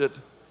disconnect it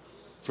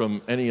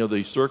from any of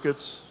the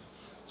circuits,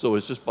 so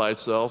it's just by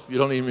itself. You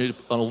don't even need,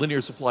 on a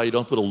linear supply, you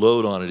don't put a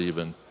load on it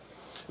even.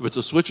 If it's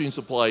a switching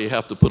supply, you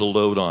have to put a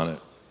load on it.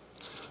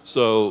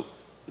 So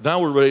now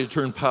we're ready to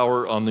turn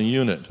power on the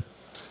unit.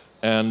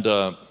 And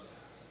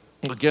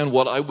again,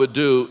 what I would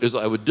do is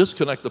I would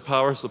disconnect the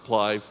power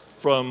supply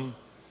from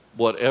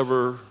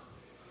whatever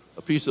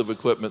a piece of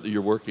equipment that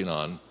you're working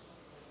on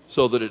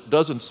so that it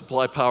doesn't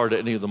supply power to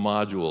any of the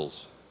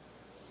modules.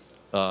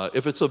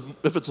 If it's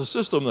a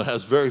system that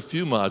has very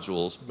few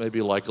modules,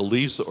 maybe like a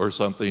Lisa or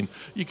something,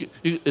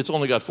 it's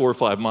only got 4 or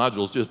 5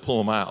 modules, just pull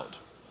them out.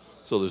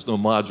 So there's no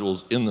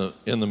modules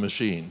in the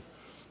machine.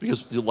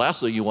 Because the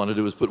last thing you want to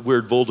do is put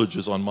weird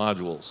voltages on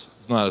modules.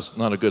 It's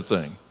not a good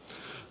thing.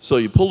 So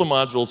you pull the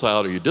modules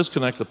out or you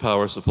disconnect the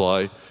power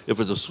supply. If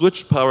it's a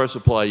switched power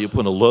supply, you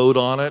put a load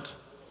on it,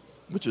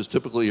 which is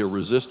typically a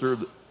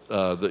resistor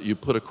that you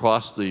put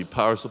across the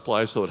power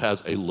supply so it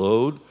has a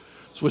load.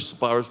 Switched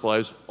power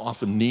supplies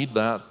often need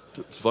that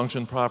to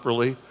function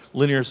properly.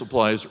 Linear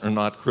supplies are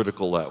not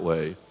critical that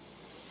way.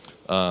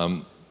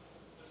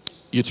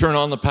 You turn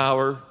on the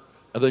power,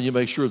 and then you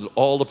make sure that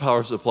all the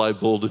power supply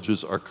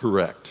voltages are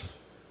correct.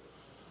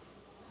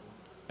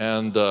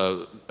 And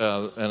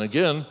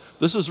again,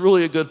 this is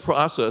really a good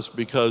process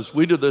because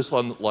we did this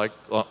on,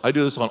 I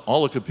do this on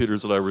all the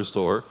computers that I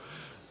restore,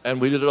 and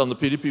we did it on the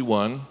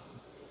PDP-1,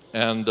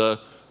 and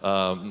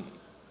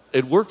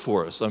it worked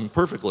for us,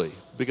 perfectly.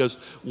 Because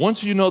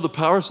once you know the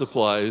power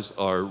supplies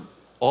are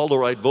all the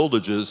right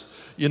voltages,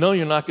 you know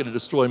you're not going to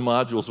destroy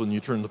modules when you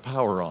turn the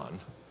power on.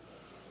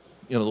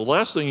 You know, the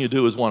last thing you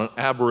do is want an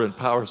aberrant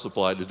power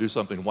supply to do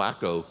something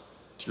wacko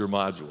to your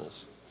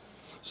modules.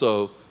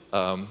 So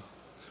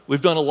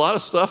we've done a lot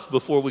of stuff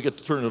before we get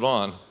to turn it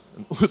on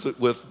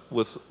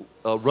with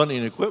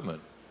running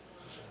equipment.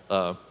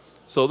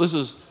 So this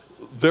is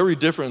very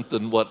different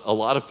than what a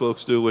lot of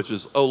folks do, which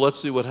is, oh,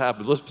 let's see what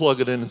happens. Let's plug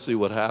it in and see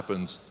what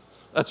happens.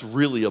 That's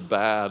really a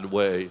bad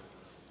way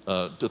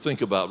to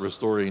think about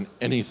restoring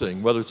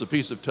anything, whether it's a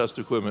piece of test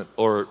equipment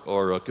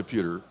or a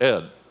computer.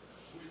 Ed?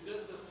 We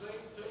did the same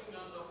thing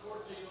on the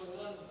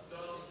 1401s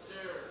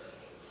downstairs.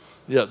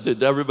 Yeah,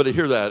 did everybody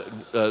hear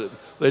that?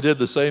 They did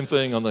the same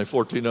thing on the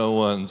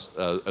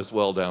 1401s as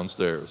well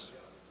downstairs.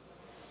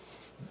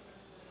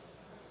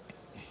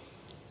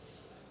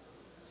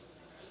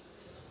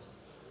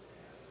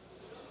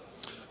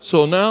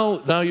 So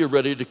now you're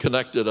ready to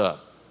connect it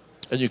up.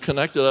 And you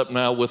connect it up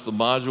now with the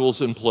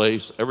modules in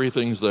place,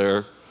 everything's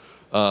there,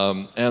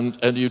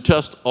 and you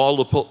test all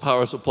the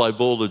power supply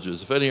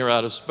voltages. If any are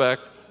out of spec,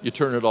 you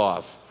turn it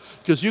off.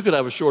 Because you could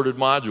have a shorted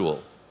module.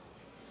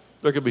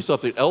 There could be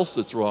something else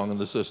that's wrong in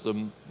the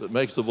system that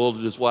makes the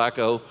voltages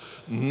wacko.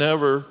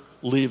 Never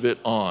leave it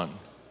on.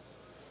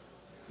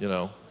 You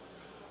know,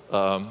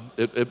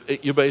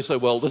 you may say,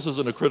 well, this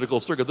isn't a critical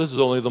circuit, this is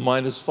only the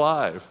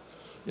 -5.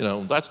 You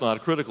know, that's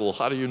not critical.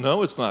 How do you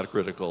know it's not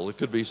critical? It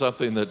could be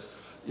something that,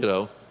 you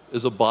know,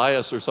 is a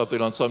bias or something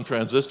on some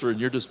transistor,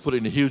 and you're just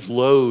putting a huge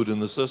load in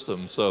the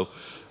system. So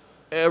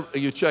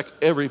you check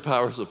every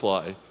power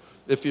supply.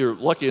 If you're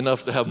lucky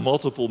enough to have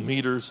multiple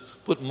meters,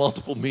 put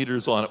multiple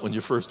meters on it when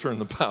you first turn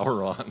the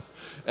power on,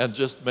 and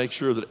just make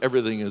sure that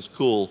everything is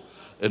cool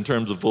in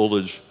terms of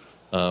voltage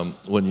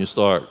when you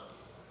start.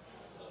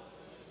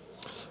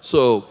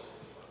 So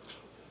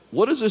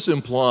what does this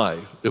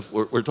imply if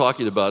we're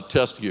talking about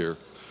test gear?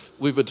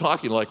 We've been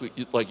talking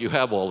like you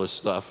have all this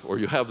stuff, or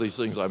you have these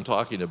things I'm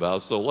talking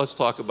about. So let's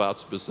talk about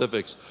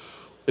specifics.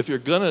 If you're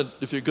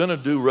gonna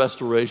do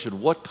restoration,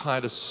 what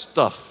kind of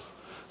stuff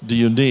do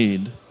you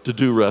need to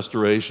do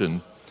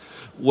restoration?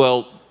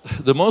 Well,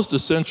 the most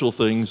essential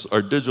things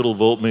are digital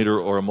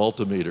voltmeter or a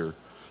multimeter.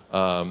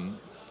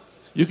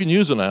 You can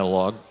use an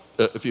analog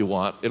if you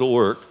want; it'll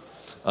work.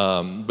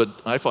 But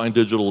I find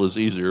digital is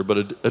easier.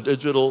 But a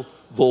digital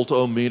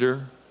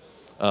voltometer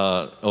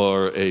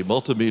or a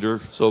multimeter,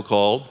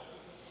 so-called.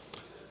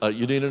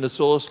 You need an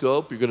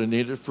oscilloscope. You're going to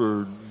need it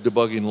for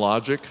debugging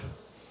logic.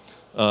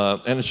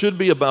 And it should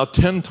be about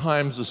 10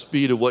 times the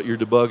speed of what you're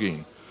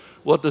debugging.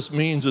 What this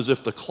means is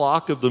if the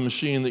clock of the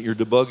machine that you're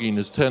debugging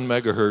is 10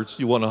 megahertz,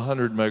 you want a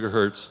 100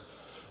 megahertz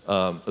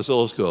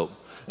oscilloscope.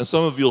 And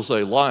some of you will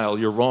say, Lyle,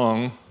 you're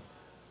wrong.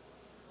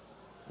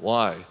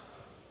 Why?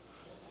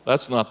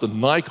 That's not the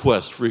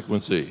Nyquist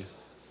frequency.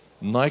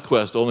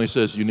 Nyquist only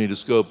says you need a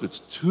scope that's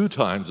 2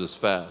 times as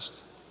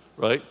fast,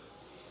 right?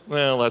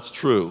 Well, that's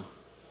true,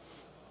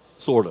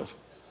 sort of.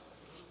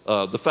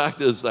 The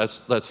fact is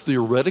that's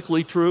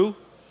theoretically true.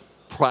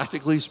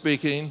 Practically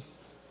speaking,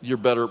 you're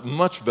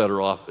much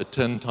better off at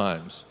 10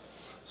 times.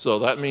 So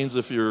that means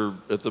if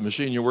the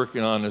machine you're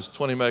working on is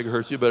 20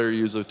 megahertz, you better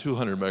use a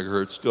 200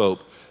 megahertz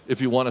scope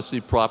if you want to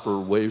see proper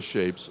wave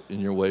shapes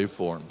in your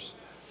waveforms.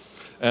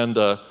 And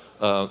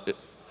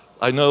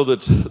I know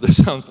that this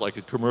sounds like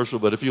a commercial,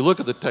 but if you look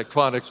at the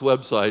Tektronix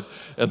website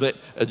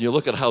and you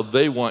look at how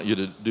they want you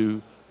to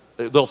do,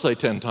 they'll say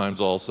 10 times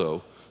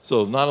also.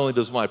 So not only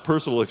does my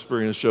personal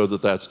experience show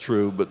that that's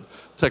true, but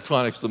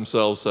Tektronix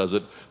themselves says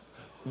it.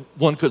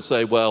 One could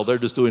say, well, they're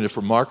just doing it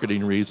for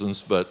marketing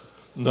reasons, but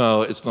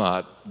no, it's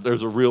not.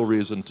 There's a real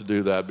reason to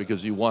do that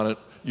because you want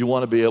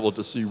to be able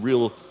to see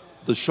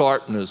the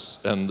sharpness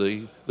and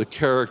the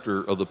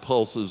character of the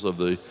pulses of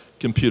the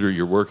computer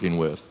you're working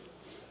with.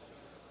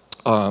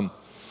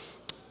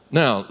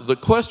 Now, the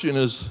question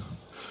is,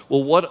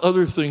 well, what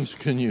other things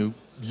can you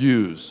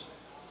use?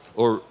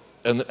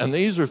 And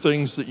these are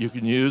things that you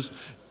can use.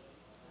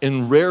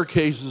 In rare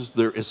cases,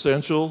 they're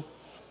essential,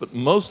 but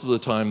most of the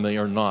time they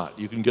are not.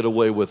 You can get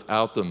away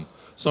without them.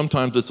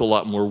 Sometimes it's a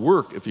lot more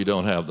work if you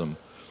don't have them,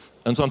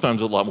 and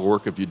sometimes a lot more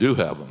work if you do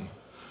have them.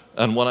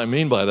 And what I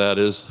mean by that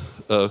is,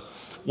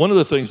 one of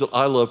the things that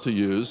I love to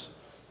use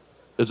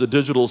is a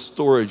digital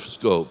storage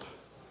scope.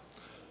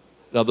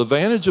 Now, the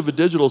advantage of a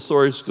digital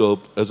storage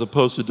scope as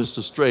opposed to just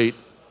a straight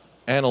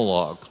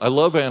analog. I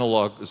love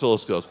analog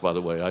oscilloscopes, by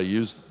the way. I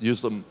use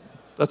them.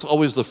 That's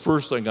always the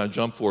first thing I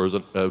jump for is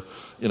a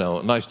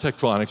nice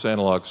Tektronix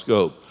analog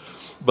scope.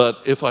 But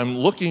if I'm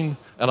looking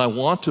and I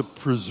want to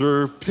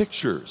preserve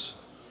pictures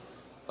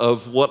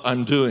of what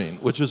I'm doing,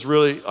 which is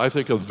really, I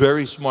think, a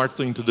very smart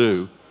thing to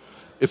do.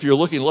 If you're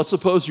looking, let's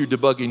suppose you're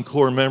debugging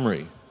core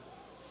memory,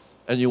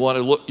 and you want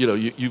to look,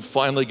 you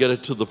finally get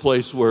it to the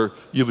place where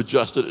you've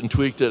adjusted and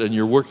tweaked it, and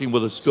you're working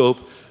with a scope,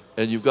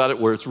 and you've got it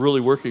where it's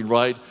really working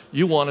right,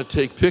 you want to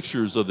take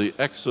pictures of the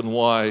X and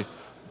Y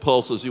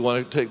pulses. You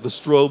want to take the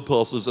strobe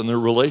pulses and their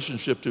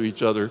relationship to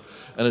each other.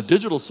 And a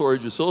digital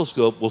storage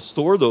oscilloscope will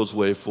store those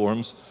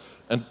waveforms,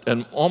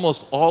 and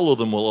almost all of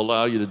them will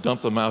allow you to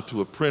dump them out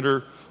to a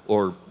printer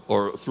or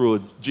through a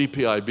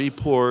GPIB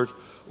port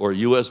or a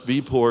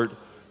USB port,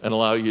 and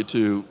allow you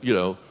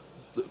to,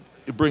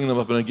 bring them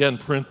up and again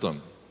print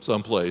them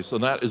someplace.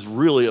 And that is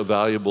really a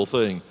valuable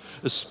thing,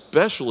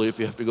 especially if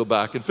you have to go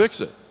back and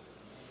fix it.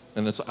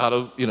 And it's out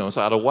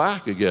of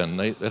whack again.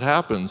 It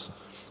happens.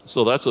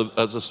 So that's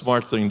a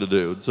smart thing to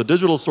do. So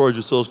digital storage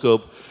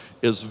oscilloscope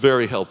is a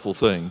very helpful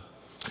thing.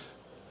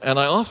 And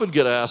I often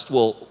get asked,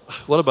 well,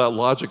 what about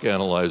logic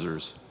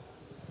analyzers?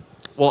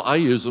 Well, I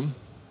use them.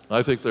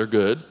 I think they're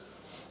good.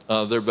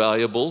 They're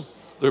valuable.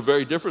 They're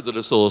very different than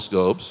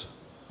oscilloscopes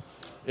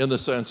in the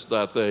sense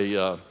that they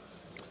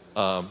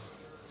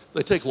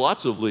take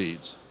lots of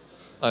leads.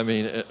 I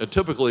mean,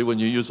 typically when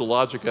you use a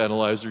logic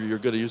analyzer, you're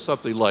going to use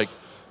something like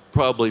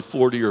probably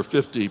 40 or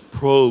 50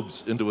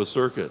 probes into a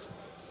circuit.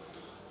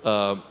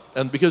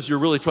 And because you're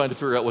really trying to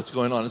figure out what's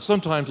going on. And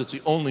sometimes it's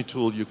the only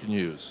tool you can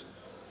use.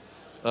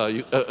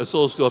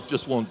 Oscilloscope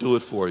just won't do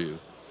it for you.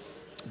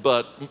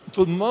 But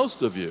for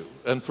most of you,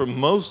 and for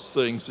most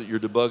things that you're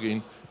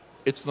debugging,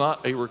 it's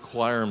not a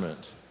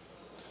requirement.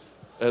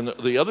 And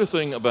the other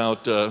thing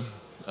about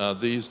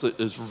these that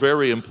is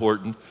very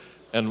important,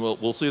 and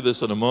we'll see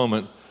this in a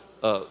moment,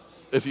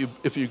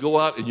 if you go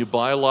out and you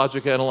buy a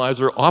logic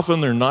analyzer, often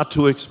they're not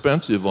too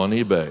expensive on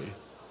eBay.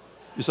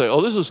 You say,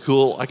 oh, this is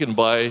cool, I can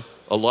buy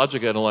a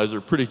logic analyzer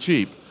pretty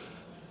cheap,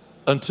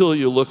 until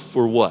you look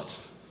for what?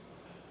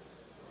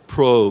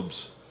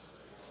 Probes.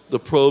 The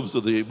probes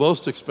are the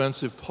most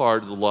expensive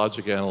part of the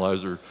logic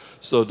analyzer.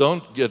 So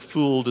don't get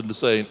fooled into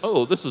saying,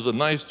 oh, this is a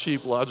nice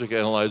cheap logic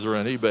analyzer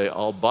on eBay,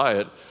 I'll buy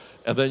it,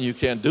 and then you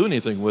can't do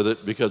anything with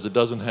it because it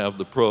doesn't have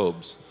the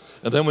probes.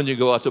 And then when you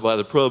go out to buy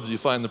the probes, you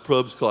find the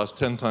probes cost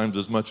 10 times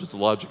as much as the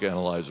logic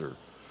analyzer.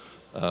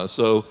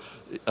 So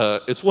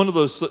it's one of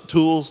those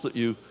tools that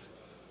you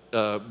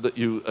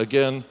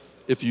again,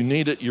 if you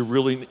need it, you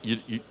really,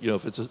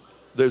 if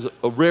there's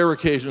a rare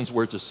occasions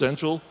where it's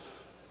essential.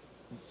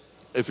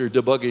 If you're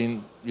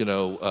debugging,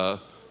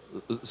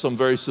 some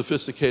very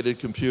sophisticated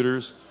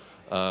computers,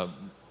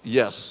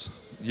 yes,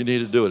 you need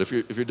to do it. If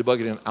you're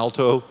debugging an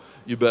Alto,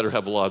 you better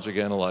have a logic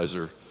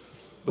analyzer.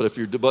 But if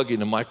you're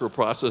debugging a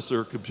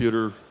microprocessor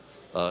computer,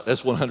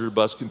 S100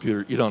 bus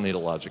computer, you don't need a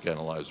logic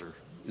analyzer.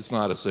 It's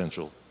not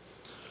essential.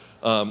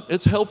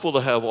 It's helpful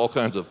to have all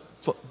kinds of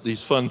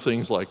these fun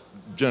things like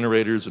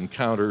generators and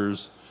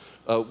counters.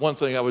 One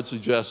thing I would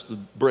suggest, the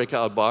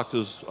breakout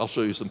boxes, I'll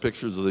show you some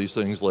pictures of these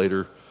things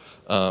later.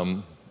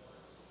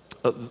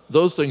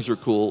 Those things are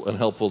cool and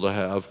helpful to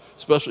have,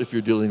 especially if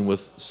you're dealing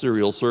with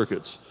serial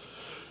circuits.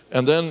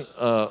 And then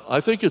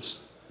I think it's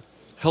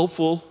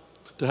helpful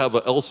to have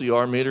an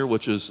LCR meter,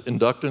 which is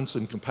inductance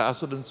and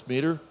capacitance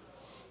meter.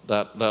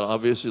 That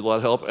obviously is a lot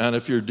of help. And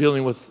if you're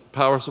dealing with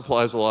power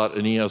supplies a lot,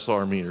 an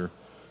ESR meter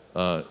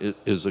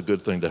is a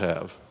good thing to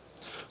have.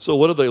 So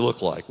what do they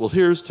look like? Well,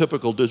 here's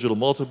typical digital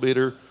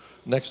multimeter.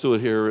 Next to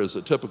it here is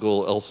a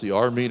typical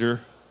LCR meter.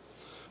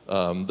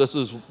 This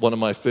is one of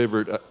my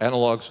favorite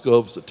analog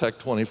scopes, the Tech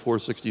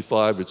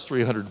 2465. It's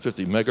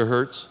 350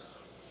 megahertz,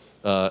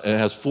 and it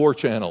has 4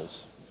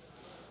 channels.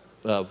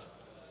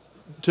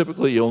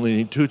 Typically, you only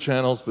need 2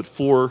 channels, but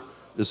 4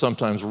 is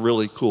sometimes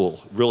really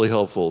cool, really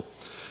helpful.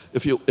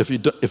 If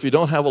you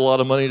don't have a lot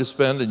of money to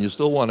spend and you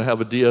still want to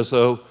have a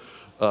DSO,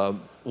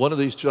 one of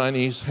these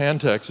Chinese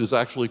Hantecs is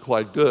actually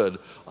quite good.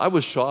 I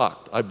was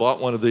shocked. I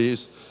bought one of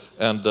these,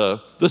 and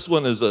this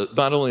one is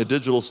not only a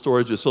digital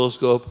storage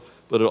oscilloscope,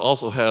 but it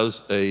also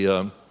has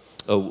a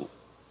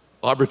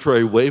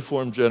arbitrary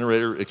waveform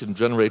generator. It can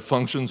generate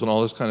functions and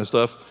all this kind of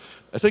stuff.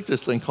 I think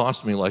this thing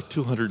cost me like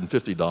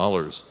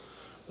 $250.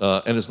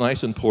 And it's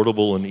nice and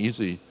portable and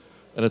easy.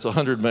 And it's a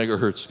 100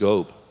 megahertz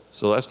scope.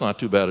 So that's not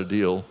too bad a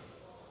deal.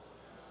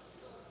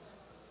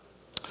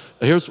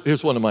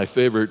 Here's one of my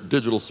favorite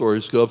digital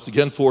storage scopes.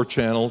 Again, 4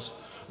 channels,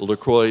 a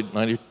LaCroix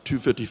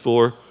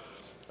 9254.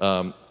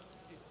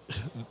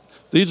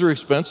 These are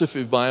expensive if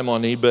you buy them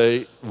on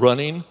eBay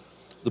running.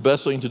 The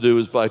best thing to do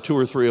is buy 2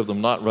 or 3 of them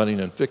not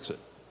running and fix it,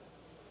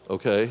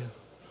 okay?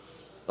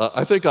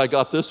 I think I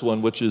got this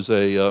one, which is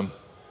a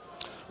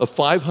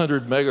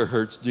 500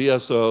 megahertz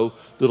DSO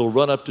that'll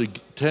run up to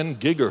 10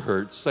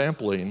 gigahertz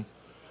sampling.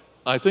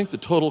 I think the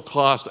total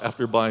cost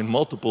after buying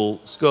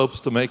multiple scopes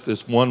to make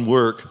this one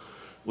work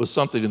was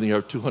something in the area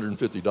of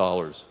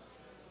 $250.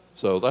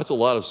 So that's a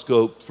lot of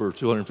scope for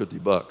 250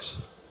 bucks.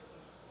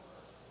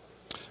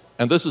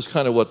 And this is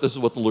kind of what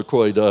the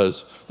LaCroix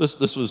does.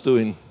 This was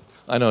doing,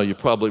 I know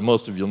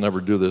most of you'll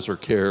never do this or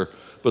care,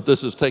 but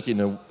this is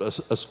taking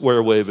a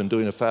square wave and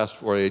doing a fast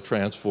Fourier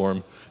transform.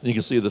 And you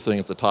can see the thing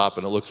at the top,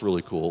 and it looks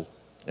really cool.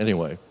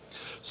 Anyway,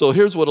 so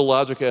here's what a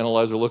logic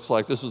analyzer looks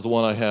like. This is the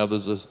one I have.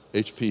 This is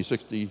HP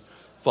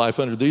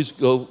 6500. These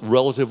go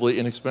relatively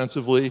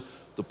inexpensively.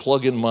 The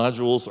plug-in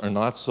modules are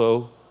not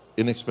so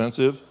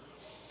inexpensive.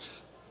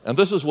 And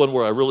this is one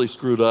where I really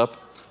screwed up.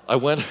 I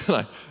went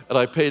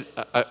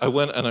I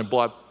went and I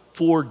bought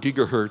 4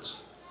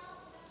 gigahertz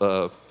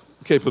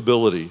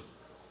capability.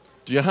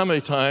 Do you know how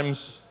many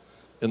times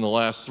in the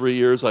last 3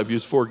 years I've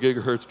used 4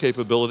 gigahertz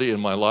capability in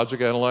my logic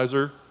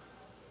analyzer?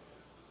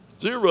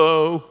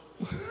 0.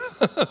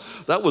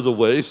 That was a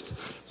waste.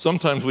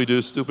 Sometimes we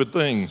do stupid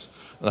things.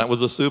 That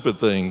was a stupid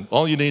thing.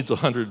 All you need is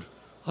 100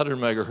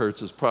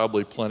 megahertz is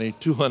probably plenty.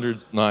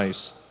 200's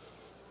nice.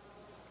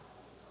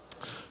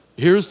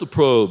 Here's the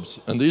probes,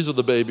 and these are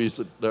the babies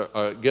that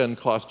are, again,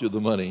 cost you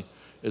the money.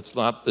 It's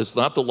not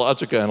the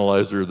logic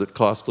analyzer that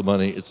costs the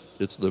money.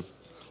 It's the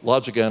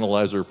logic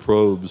analyzer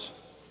probes.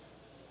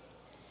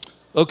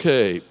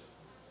 Okay,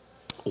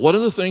 one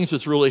of the things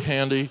that's really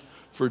handy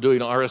for doing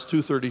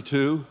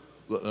RS-232,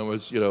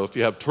 was, if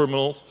you have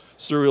terminals,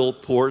 serial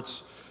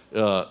ports,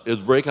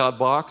 is breakout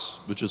box,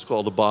 which is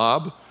called a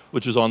bob,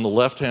 which is on the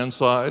left-hand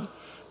side,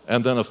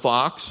 and then a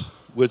fox,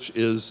 which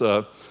is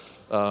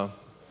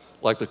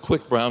like the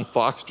quick brown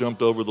fox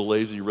jumped over the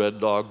lazy red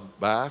dog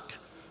back.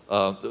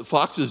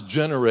 Foxes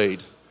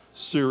generate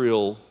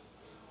serial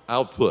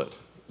output,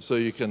 so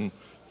you can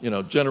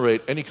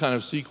generate any kind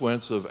of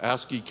sequence of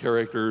ASCII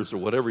characters or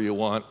whatever you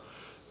want,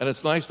 and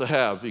it's nice to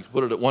have. You can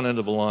put it at one end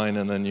of the line,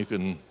 and then you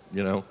can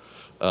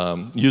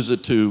use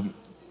it to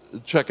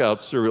check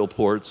out serial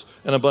ports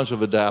and a bunch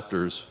of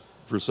adapters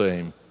for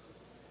same.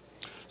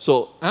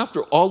 So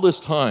after all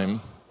this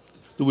time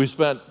that we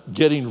spent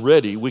getting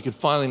ready, we could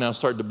finally now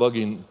start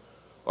debugging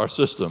our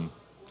system.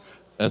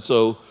 And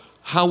so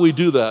how we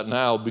do that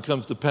now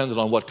becomes dependent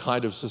on what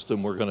kind of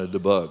system we're going to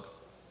debug.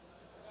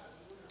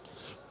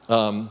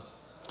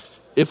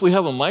 If we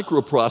have a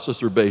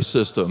microprocessor-based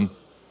system,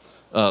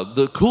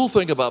 the cool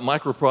thing about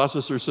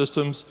microprocessor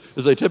systems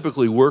is they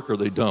typically work or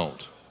they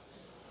don't.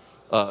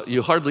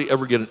 You hardly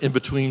ever get an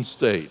in-between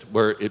state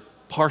where it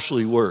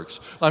partially works.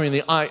 I mean,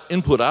 the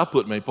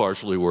input-output may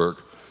partially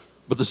work,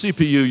 but the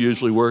CPU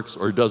usually works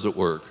or doesn't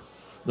work.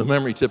 The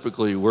memory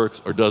typically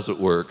works or doesn't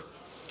work.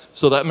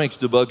 So that makes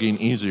debugging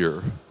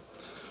easier.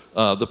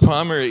 The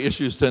primary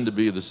issues tend to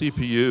be the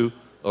CPU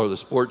or the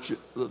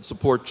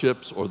support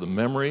chips or the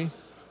memory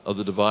of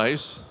the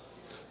device.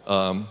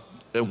 And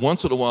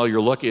once in a while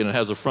you're lucky and it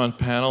has a front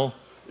panel.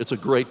 It's a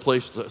great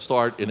place to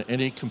start in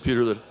any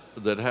computer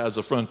that has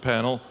a front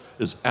panel,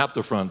 is at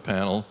the front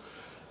panel.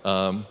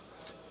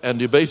 And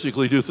you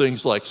basically do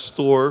things like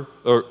store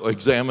or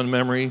examine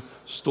memory,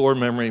 store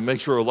memory,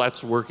 make sure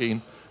that's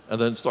working, and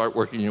then start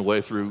working your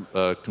way through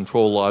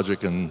control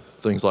logic and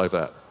things like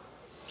that.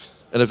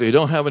 And if you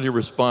don't have any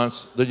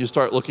response, then you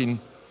start looking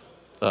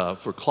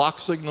for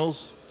clock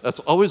signals. That's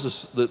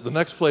always the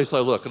next place I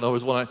look. And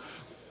always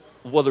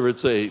whether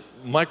it's a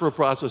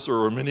microprocessor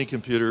or a mini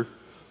computer,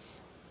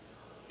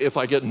 if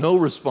I get no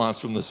response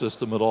from the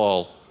system at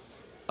all,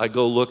 I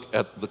go look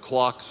at the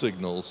clock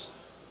signals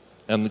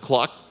and the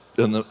clock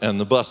and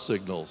the bus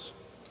signals.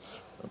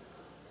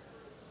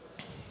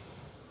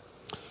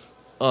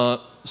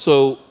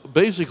 So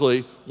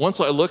basically, once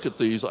I look at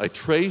these, I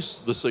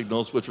trace the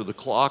signals, which are the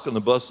clock and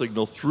the bus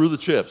signal, through the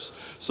chips.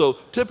 So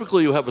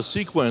typically you have a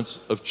sequence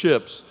of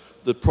chips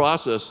that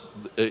process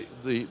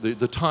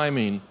the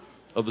timing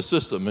of the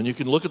system. And you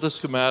can look at the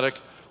schematic.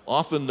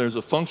 Often there's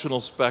a functional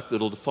spec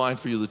that'll define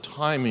for you the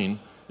timing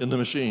in the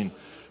machine.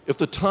 If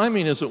the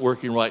timing isn't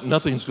working right,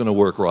 nothing's going to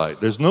work right.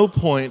 There's no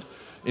point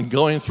in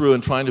going through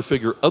and trying to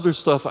figure other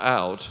stuff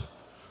out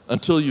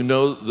until you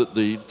know that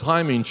the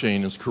timing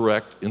chain is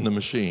correct in the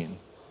machine.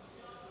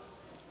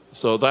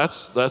 So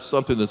that's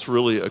something that's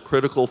really a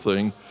critical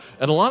thing.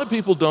 And a lot of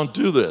people don't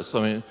do this.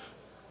 I mean,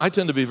 I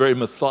tend to be very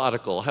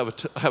methodical,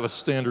 have a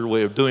standard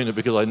way of doing it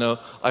because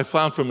I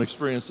found from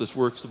experience this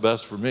works the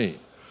best for me.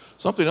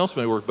 Something else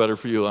may work better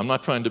for you. I'm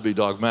not trying to be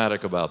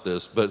dogmatic about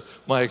this, but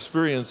my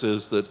experience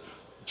is that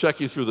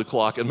checking through the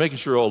clock and making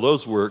sure all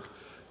those work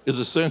is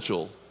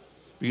essential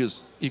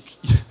because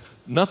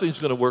nothing's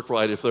going to work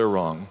right if they're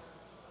wrong.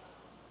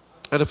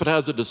 And if it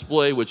has a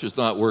display which is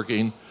not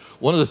working,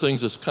 one of the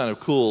things that's kind of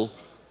cool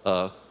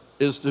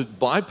is to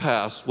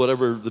bypass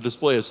whatever the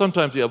display is.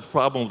 Sometimes you have a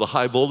problem with a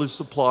high voltage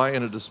supply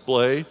in a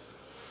display,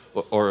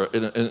 or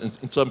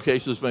in some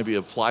cases maybe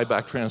a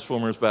flyback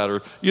transformer is bad,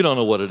 or you don't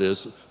know what it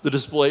is. The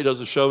display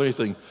doesn't show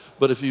anything.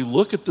 But if you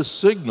look at the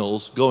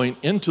signals going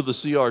into the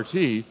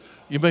CRT,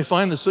 you may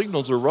find the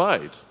signals are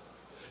right.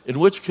 In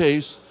which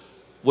case,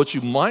 what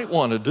you might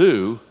want to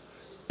do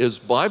is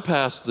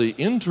bypass the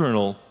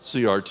internal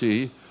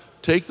CRT,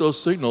 take those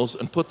signals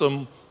and put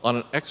them on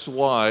an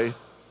XY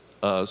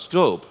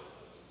scope.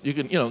 You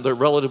can, they're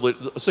relatively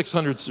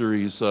 600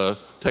 series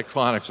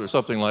Tektronix or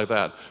something like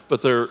that,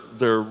 but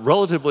they're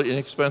relatively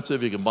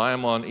inexpensive. You can buy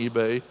them on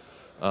eBay,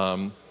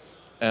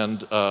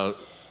 and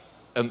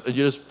you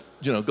just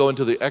go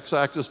into the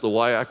X-axis, the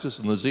Y-axis,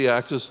 and the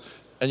Z-axis,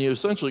 and you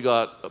essentially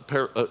got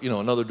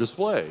another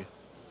display.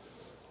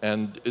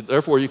 And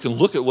therefore, you can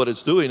look at what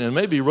it's doing, and it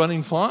may be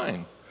running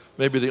fine.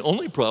 Maybe the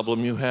only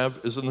problem you have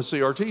is in the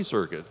CRT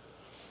circuit,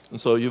 and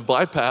so you've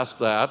bypassed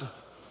that,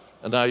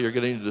 and now you're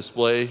getting to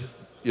display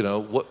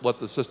what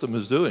the system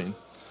is doing.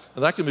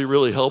 And that can be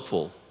really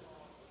helpful.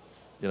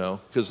 you know,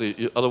 because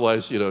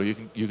otherwise, you know, you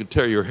can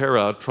tear your hair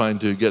out trying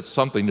to get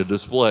something to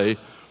display,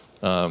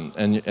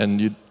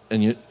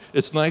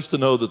 it's nice to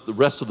know that the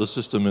rest of the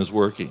system is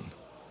working.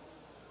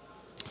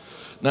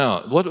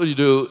 Now, what do you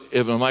do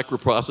in a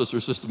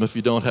microprocessor system if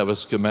you don't have a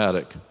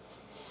schematic?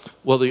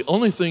 Well, the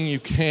only thing you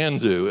can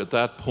do at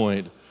that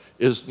point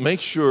is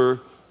make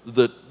sure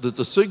that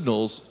the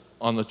signals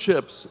on the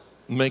chips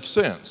make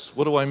sense.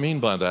 What do I mean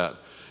by that?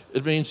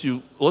 It means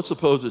let's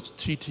suppose it's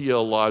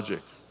TTL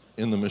logic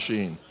in the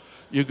machine.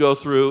 You go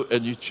through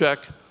and you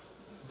check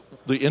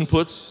the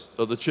inputs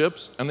of the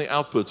chips and the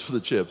outputs for the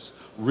chips.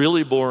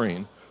 Really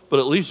boring, but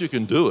at least you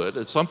can do it.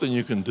 It's something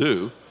you can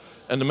do.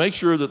 And to make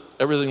sure that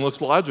everything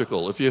looks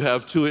logical. If you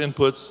have two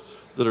inputs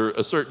that are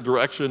a certain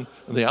direction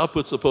and the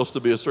output's supposed to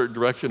be a certain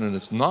direction and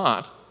it's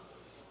not,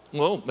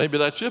 well, maybe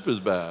that chip is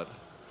bad.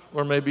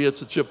 Or maybe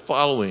it's a chip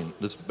following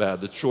that's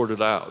bad, that's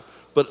shorted out.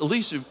 But at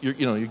least you're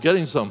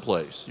getting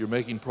someplace. You're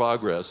making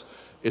progress.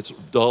 It's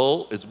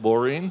dull, it's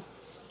boring,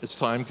 it's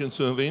time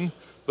consuming.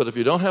 But if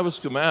you don't have a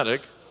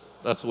schematic,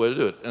 that's the way to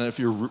do it.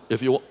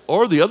 And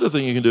or the other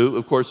thing you can do,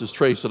 of course, is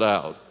trace it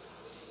out.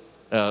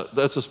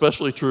 That's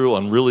especially true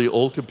on really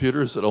old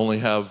computers that only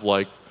have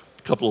like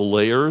a couple of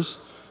layers,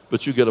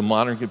 but you get a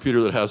modern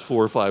computer that has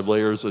 4 or 5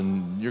 layers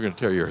and you're going to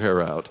tear your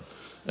hair out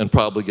and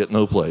probably get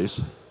no place.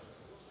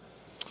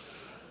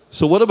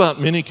 So what about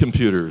mini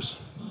computers,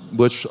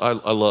 which I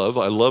love.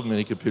 I love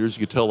mini computers.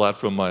 You can tell that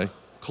from my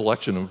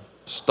collection of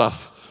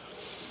stuff.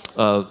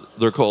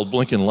 They're called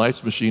blinking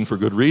lights machine for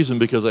good reason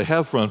because they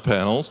have front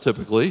panels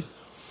typically,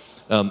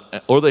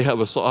 or they have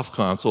a soft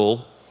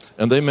console,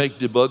 and they make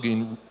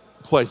debugging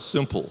quite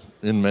simple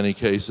in many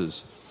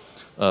cases.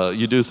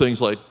 You do things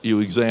like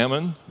you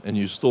examine and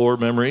you store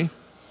memory,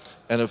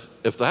 and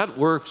if that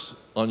works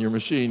on your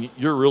machine,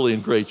 you're really in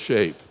great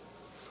shape.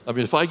 I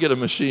mean, if I get a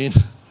machine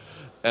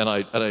and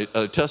I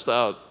test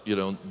out,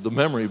 the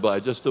memory by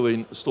just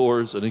doing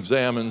stores and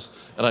examines,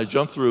 and I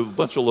jump through a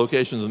bunch of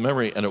locations of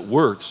memory and it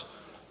works,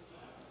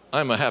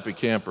 I'm a happy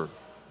camper.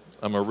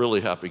 I'm a really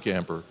happy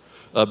camper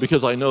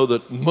because I know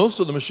that most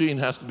of the machine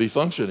has to be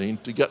functioning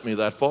to get me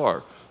that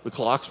far. The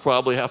clocks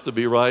probably have to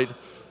be right.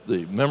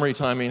 The memory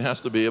timing has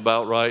to be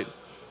about right.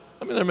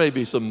 I mean, there may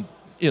be some,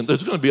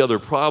 there's going to be other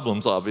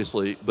problems,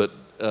 obviously, but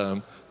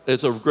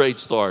it's a great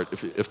start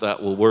if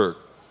that will work.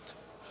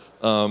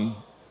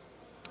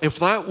 If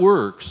that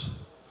works,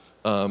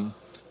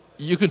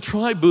 you can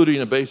try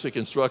booting a basic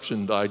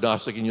instruction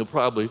diagnostic and you'll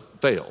probably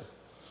fail.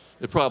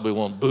 It probably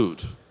won't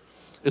boot.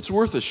 It's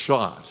worth a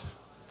shot.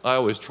 I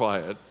always try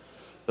it.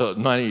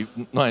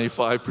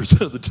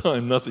 95% of the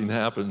time, nothing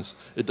happens.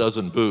 It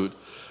doesn't boot,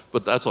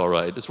 but that's all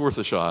right. It's worth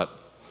a shot.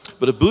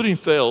 But if booting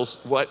fails,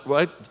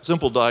 write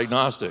simple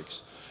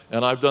diagnostics.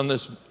 And I've done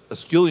this a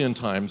skillion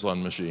times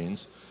on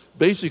machines.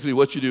 Basically,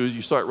 what you do is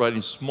you start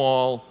writing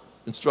small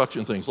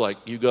instruction things, like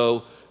you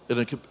go,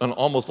 and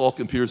almost all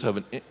computers have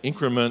an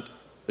increment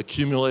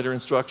accumulator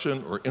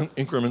instruction or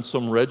increment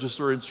some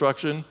register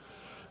instruction,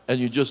 and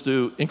you just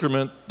do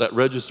increment that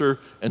register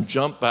and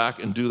jump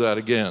back and do that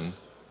again.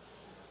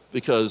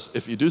 Because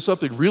if you do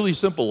something really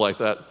simple like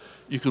that,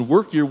 you can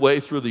work your way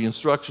through the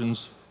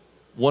instructions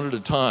one at a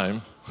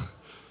time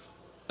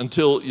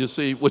until you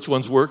see which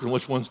ones work and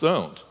which ones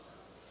don't.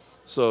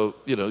 So,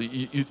 you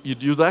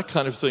do that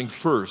kind of thing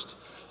first.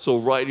 So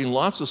writing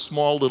lots of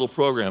small little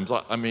programs.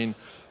 I mean,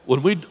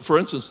 for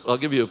instance, I'll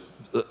give you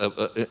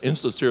an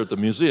instance here at the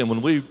museum.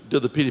 When we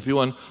did the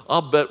PDP-1,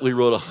 I'll bet we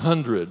wrote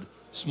 100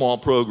 small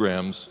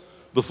programs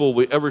before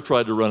we ever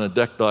tried to run a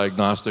deck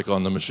diagnostic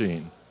on the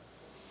machine.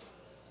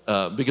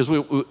 Because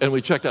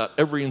we checked out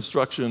every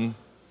instruction,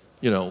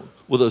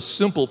 with a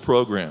simple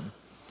program.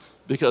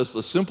 Because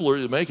the simpler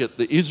you make it,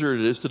 the easier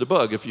it is to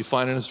debug. If you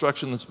find an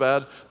instruction that's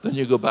bad, then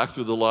you go back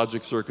through the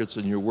logic circuits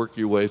and you work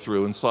your way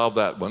through and solve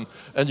that one,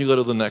 and you go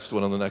to the next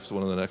one and the next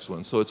one and the next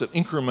one. So it's an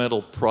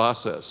incremental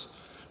process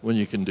when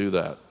you can do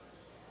that.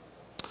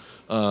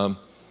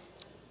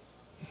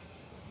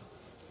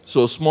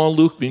 So small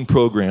looping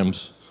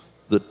programs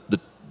that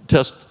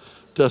test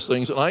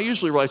things, and I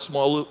usually write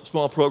small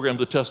programs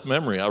to test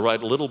memory. I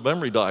write a little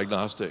memory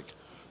diagnostic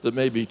that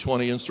may be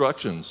 20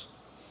 instructions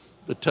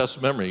that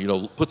tests memory,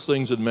 puts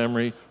things in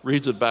memory,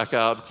 reads it back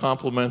out,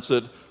 complements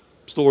it,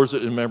 stores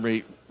it in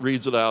memory,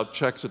 reads it out,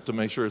 checks it to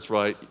make sure it's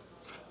right.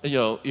 And,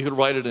 you could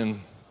write it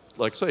in,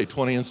 like say,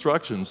 20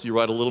 instructions. You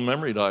write a little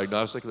memory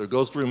diagnostic that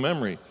goes through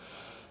memory.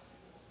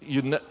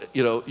 You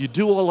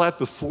do all that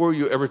before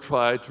you ever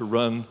try to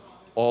run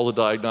all the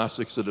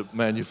diagnostics that a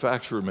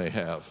manufacturer may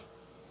have,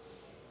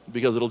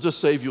 because it'll just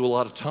save you a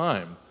lot of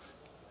time.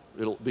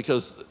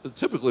 Because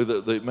typically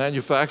the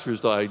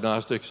manufacturer's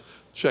diagnostics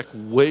check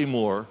way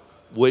more,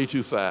 way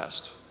too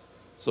fast.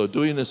 So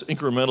doing this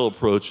incremental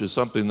approach is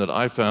something that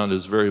I found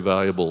is very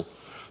valuable.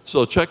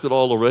 So check that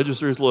all the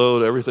registers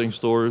load, everything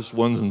stores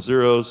ones and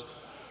zeros,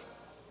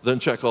 then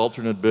check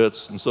alternate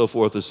bits and so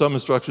forth. If some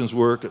instructions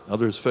work,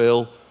 others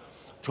fail,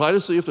 try to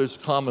see if there's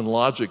common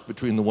logic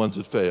between the ones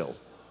that fail,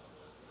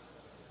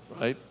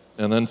 right?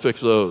 And then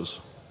fix those.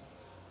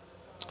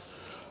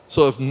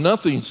 So if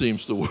nothing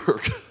seems to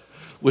work,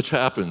 which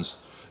happens,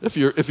 If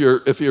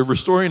you're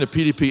restoring a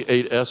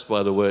PDP-8S,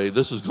 by the way,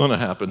 this is going to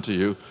happen to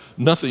you.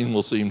 Nothing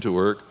will seem to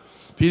work.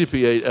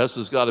 PDP-8S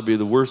has got to be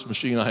the worst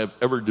machine I have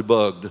ever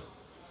debugged.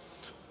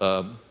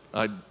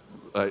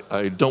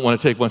 I don't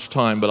want to take much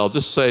time, but I'll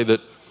just say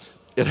that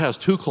it has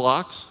 2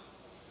 clocks,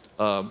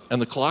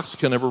 and the clocks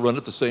can never run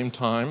at the same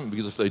time,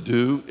 because if they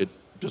do, it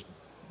just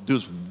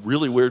does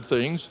really weird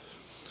things.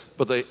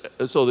 But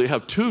so they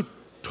have 2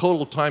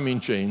 total timing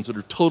chains that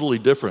are totally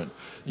different.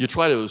 You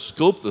try to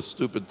scope the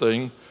stupid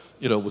thing,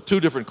 with 2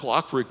 different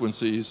clock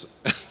frequencies,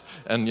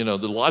 and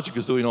the logic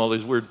is doing all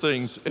these weird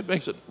things. It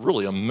makes it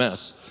really a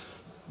mess.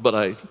 But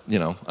I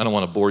don't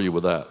want to bore you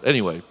with that.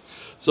 Anyway,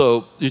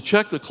 so you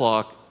check the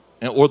clock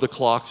or the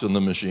clocks in the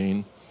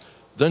machine,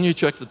 then you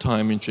check the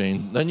timing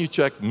chain, then you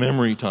check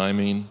memory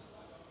timing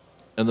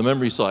and the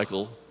memory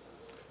cycle,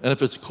 and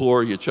if it's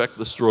core, you check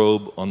the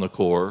strobe on the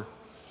core.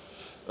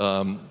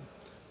 And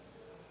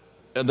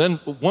then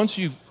once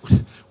you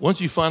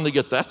finally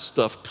get that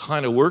stuff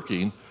kind of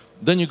working,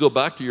 then you go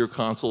back to your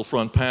console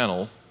front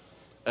panel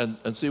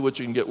and see what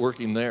you can get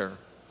working there.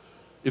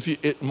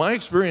 My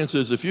experience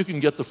is if you can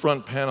get the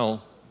front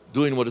panel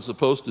doing what it's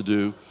supposed to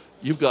do,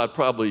 you've got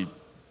probably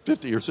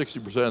 50 or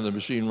 60% of the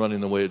machine running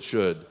the way it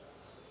should.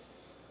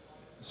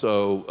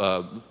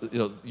 So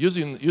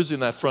using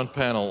that front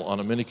panel on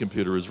a mini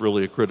computer is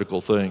really a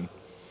critical thing.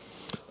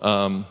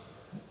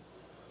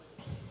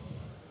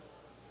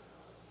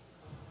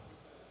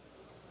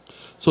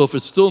 So if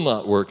it's still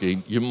not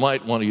working, you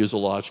might want to use a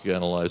logic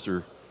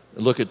analyzer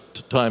and look at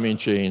timing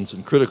chains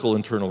and critical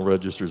internal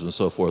registers and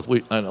so forth.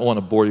 I don't want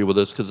to bore you with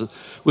this because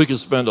we could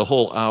spend a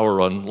whole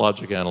hour on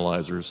logic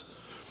analyzers.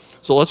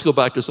 So let's go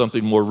back to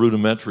something more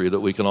rudimentary that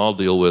we can all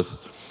deal with,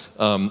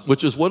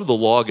 which is what do the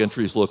log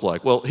entries look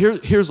like? Well,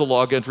 here's a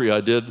log entry I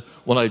did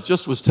when I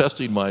just was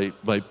testing I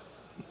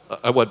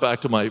went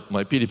back to my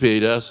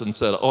PDP-8S and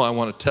said, oh, I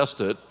want to test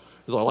it,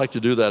 because I like to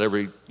do that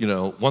every,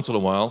 once in a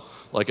while,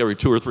 like every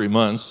 2 or 3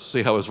 months,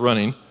 see how it's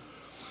running.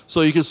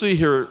 So you can see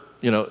here,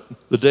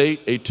 the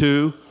date,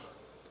 A2,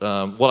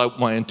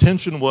 my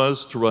intention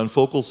was to run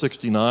Focal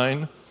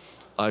 69.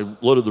 I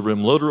loaded the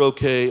RIM loader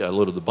okay, I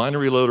loaded the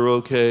binary loader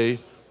okay,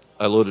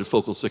 I loaded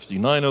Focal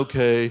 69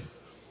 okay.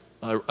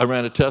 I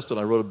ran a test and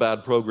I wrote a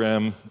bad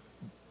program,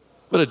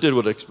 but it did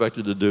what I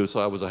expected to do, so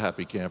I was a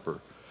happy camper.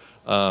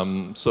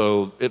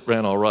 So it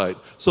ran all right.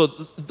 So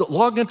the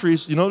log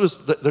entries, you notice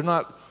that they're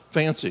not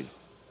fancy.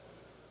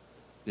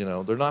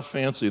 They're not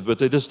fancy, but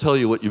they just tell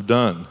you what you've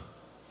done.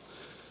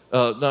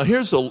 Now now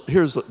this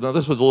was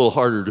a little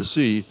harder to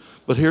see,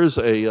 but here's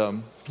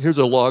a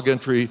log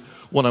entry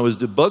when I was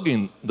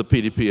debugging the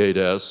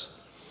PDP-8S,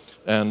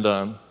 and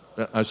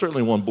I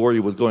certainly won't bore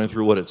you with going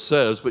through what it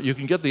says, but you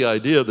can get the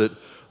idea that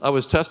I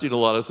was testing a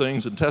lot of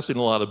things and testing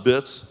a lot of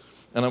bits,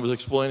 and I was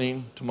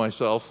explaining to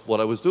myself what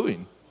I was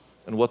doing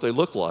and what they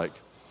look like.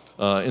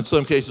 In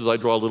some cases, I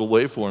draw little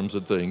waveforms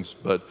and things,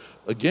 but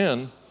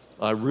again,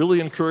 I really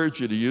encourage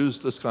you to use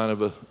this kind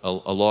of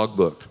a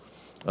logbook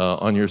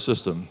on your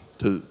system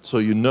so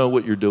you know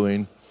what you're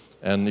doing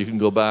and you can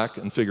go back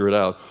and figure it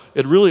out.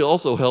 It really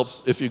also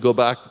helps if you go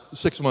back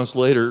 6 months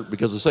later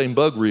because the same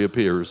bug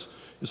reappears.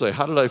 You say,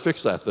 how did I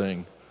fix that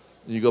thing?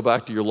 And you go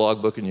back to your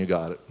logbook and you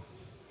got it.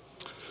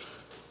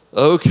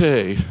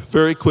 Okay,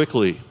 very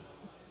quickly.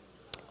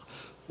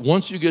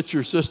 Once you get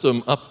your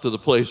system up to the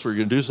place where you're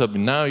going to do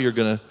something, now you're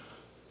going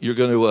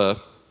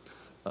to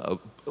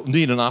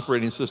need an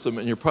operating system,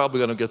 and you're probably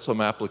going to get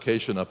some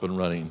application up and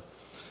running.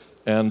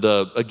 And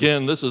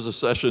again, this is a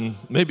session,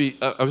 maybe,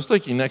 I was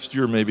thinking next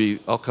year maybe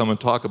I'll come and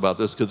talk about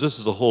this, because this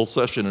is a whole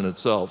session in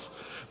itself,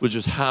 which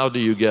is how do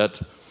you get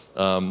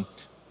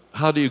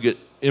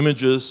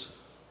images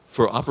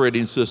for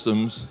operating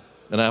systems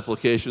and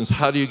applications?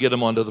 How do you get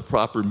them onto the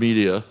proper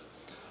media?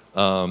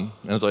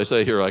 As I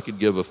say here, I could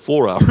give a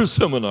 4-hour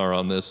seminar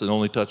on this and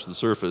only touch the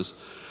surface.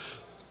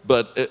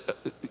 But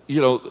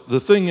the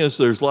thing is,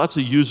 there's lots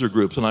of user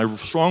groups, and I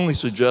strongly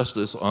suggest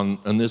this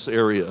in this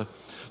area,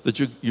 that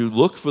you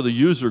look for the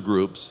user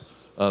groups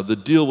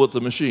that deal with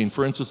the machine.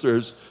 For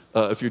instance,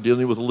 if you're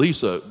dealing with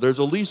Lisa, there's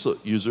a Lisa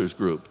users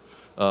group.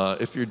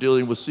 If you're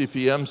dealing with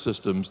CPM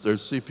systems,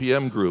 there's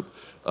CPM group.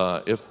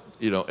 If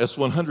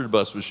S100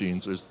 bus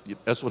machines, there's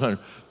S100.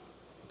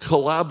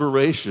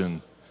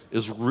 Collaboration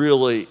is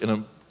really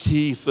a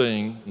key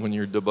thing when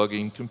you're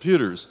debugging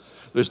computers.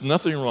 There's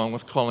nothing wrong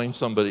with calling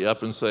somebody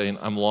up and saying,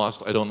 I'm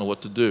lost, I don't know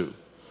what to do,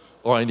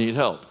 or I need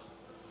help.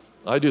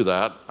 I do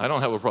that. I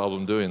don't have a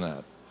problem doing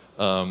that.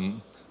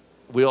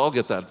 We all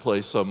get that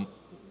place.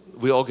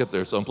 We all get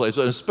there someplace,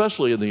 and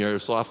especially in the area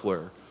of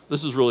software.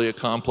 This is really a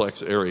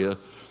complex area,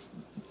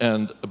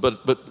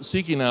 but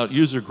seeking out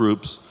user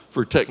groups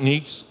for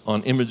techniques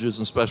on images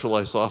and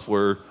specialized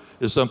software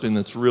is something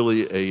that's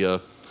really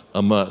a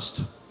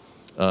must.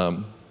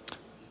 And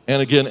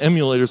again,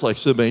 emulators like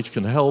SimH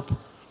can help,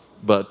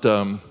 but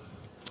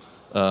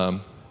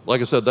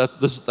like I said,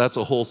 that's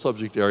a whole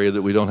subject area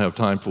that we don't have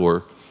time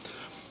for.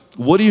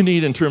 What do you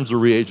need in terms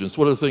of reagents?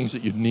 What are the things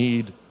that you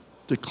need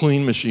to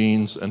clean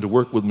machines and to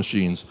work with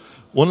machines?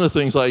 One of the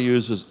things I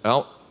use is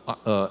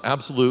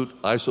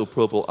absolute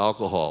isopropyl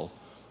alcohol.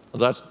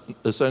 That's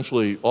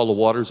essentially all the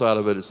water's out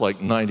of it. It's like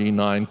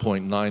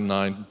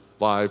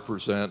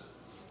 99.995%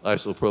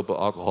 isopropyl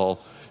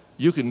alcohol.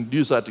 You can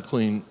use that to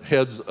clean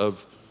heads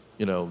of,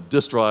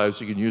 disk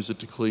drives. You can use it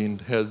to clean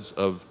heads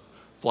of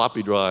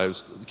floppy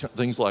drives,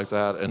 things like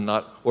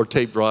that, or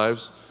tape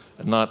drives,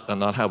 and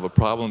not have a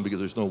problem because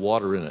there's no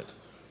water in it.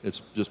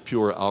 It's just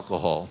pure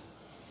alcohol.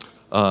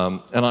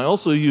 And I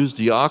also use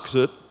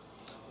deoxit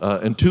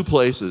in two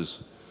places.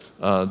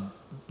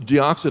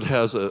 Deoxit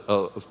has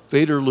a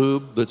fader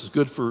lube that's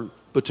good for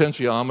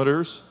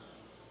potentiometers,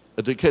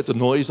 to get the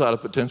noise out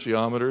of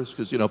potentiometers,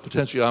 because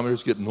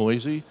potentiometers get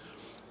noisy.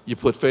 You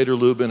put fader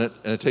lube in it,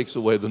 and it takes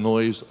away the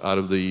noise out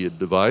of the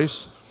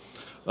device.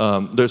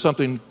 There's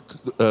something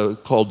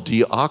called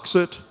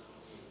deoxit,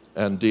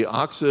 and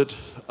deoxit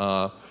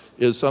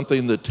is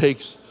something that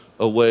takes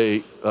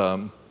away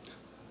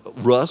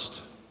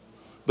rust,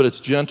 but it's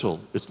gentle.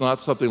 It's not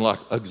something like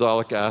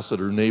oxalic acid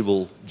or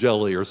navel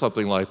jelly or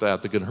something like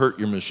that can hurt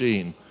your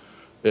machine.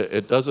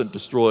 It doesn't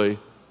destroy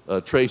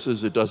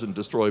traces. It doesn't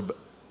destroy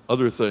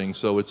other things.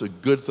 So it's a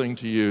good thing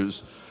to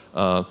use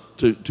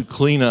to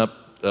clean up,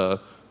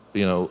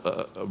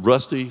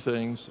 rusty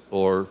things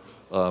or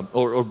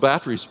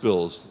battery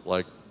spills.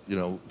 Like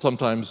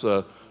sometimes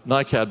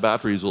NiCad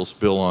batteries will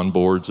spill on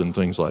boards and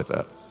things like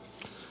that.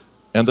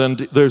 And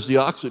then there's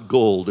deoxit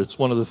gold. It's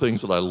one of the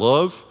things that I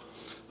love.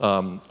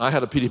 I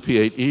had a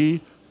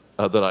PDP-8E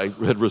that I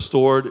had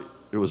restored.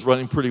 It was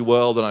running pretty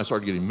well. Then I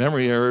started getting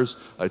memory errors.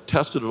 I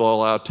tested it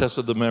all out,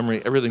 tested the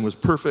memory. Everything was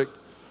perfect.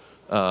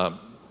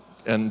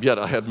 And yet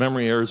I had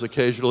memory errors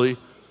occasionally.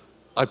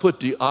 I put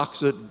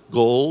deoxit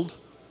gold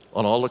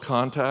on all the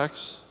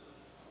contacts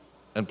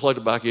and plugged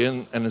it back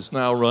in, and it's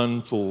now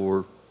run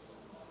for,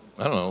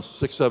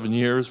 6, 7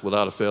 years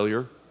without a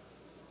failure.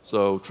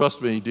 So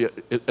trust me,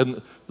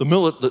 and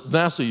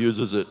NASA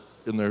uses it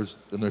in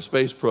their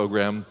space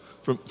program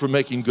for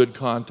making good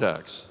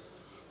contacts.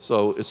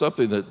 So it's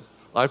something that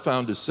I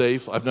found is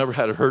safe. I've never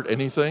had it hurt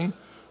anything,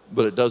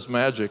 but it does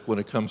magic when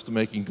it comes to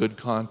making good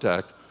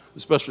contact,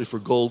 especially for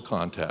gold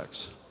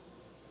contacts.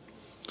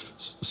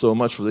 So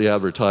much for the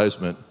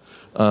advertisement.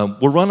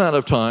 We're run out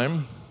of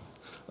time.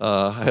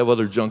 I have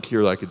other junk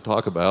here that I could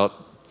talk about,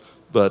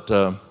 but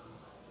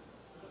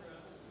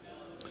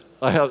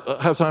I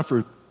have time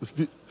for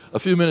a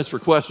few minutes for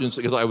questions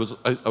because I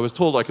was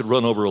told I could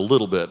run over a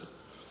little bit.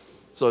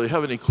 So do you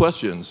have any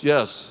questions?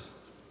 Yes.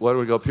 Why don't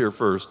we go up here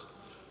first?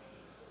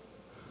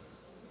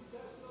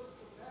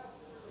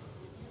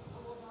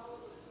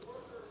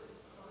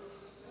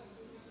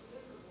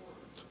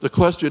 The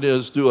question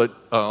is,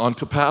 on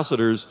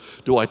capacitors,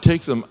 do I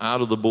take them out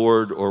of the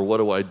board or what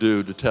do I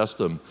do to test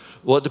them?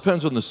 Well, it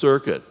depends on the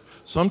circuit.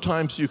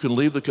 Sometimes you can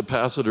leave the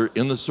capacitor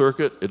in the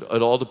circuit.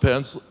 It all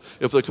depends.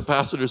 If the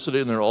capacitor is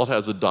sitting there, all it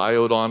has a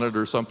diode on it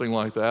or something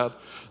like that,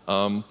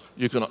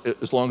 you can,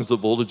 as long as the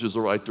voltage is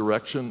the right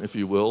direction, if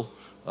you will.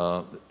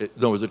 In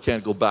other words, it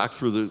can't go back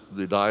through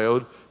the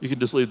diode. You can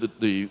just leave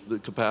the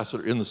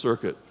capacitor in the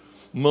circuit.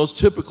 Most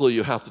typically,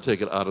 you have to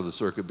take it out of the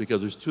circuit because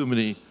there's too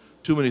many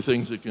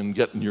things that can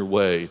get in your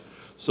way.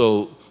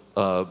 So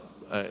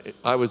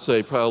I would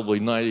say probably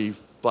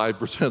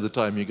 95% of the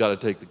time you got to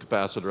take the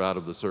capacitor out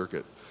of the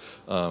circuit.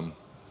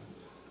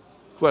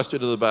 Question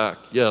to the back,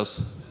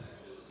 yes.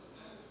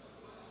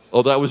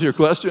 Oh, that was your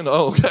question?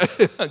 Oh,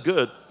 okay,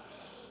 good.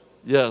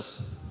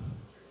 Yes.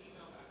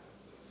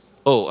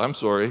 Oh, I'm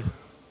sorry.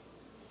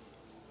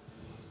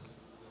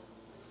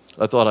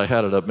 I thought I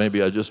had it up.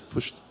 Maybe I just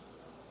pushed.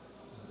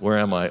 Where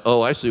am I?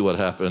 Oh, I see what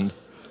happened.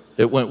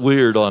 It went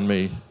weird on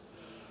me.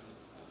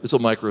 It's a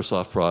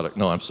Microsoft product.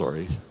 No, I'm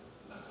sorry.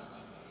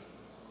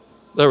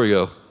 There we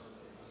go.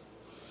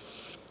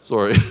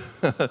 Sorry.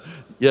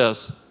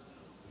 Yes.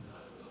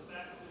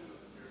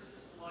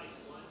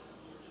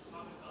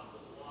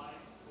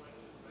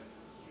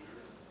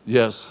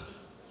 Yes.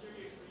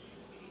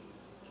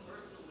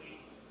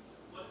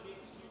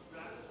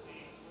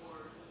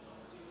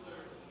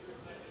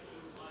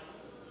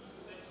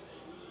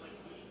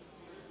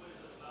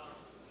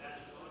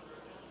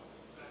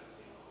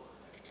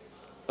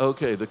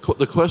 Okay, the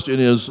question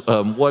is,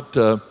 what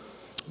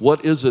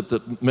is it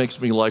that makes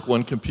me like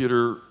one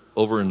computer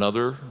over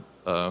another?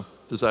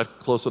 Is that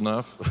close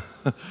enough?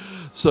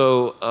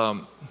 So,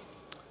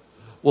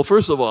 well,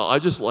 first of all, I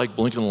just like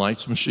blinking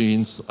lights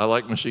machines. I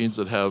like machines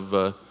that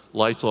have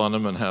lights on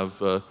them and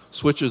have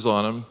switches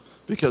on them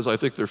because I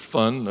think they're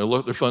fun.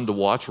 They're fun to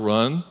watch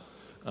run,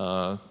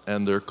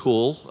 and they're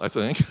cool, I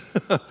think.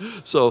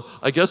 So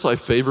I guess I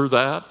favor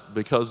that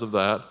because of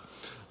that.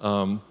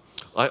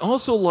 I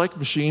also like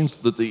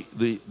machines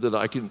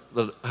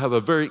that have a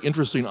very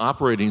interesting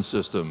operating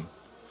system.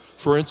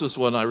 For instance,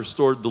 when I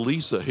restored the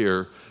Lisa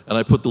here, and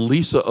I put the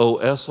Lisa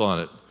OS on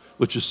it,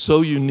 which is so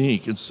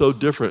unique and so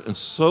different and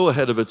so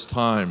ahead of its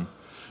time,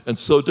 and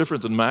so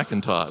different than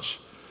Macintosh,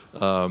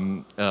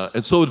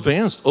 and so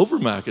advanced over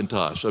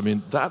Macintosh. I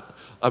mean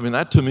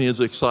that to me is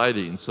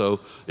exciting.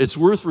 So it's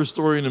worth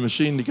restoring a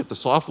machine to get the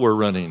software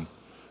running.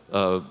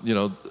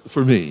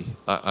 For me,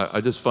 I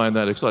just find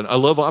that exciting. I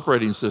love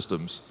operating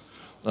systems.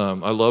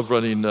 I love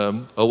running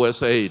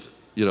OS 8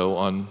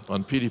 on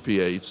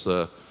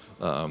PDP-8s.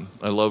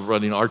 I love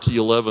running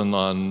RT11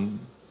 on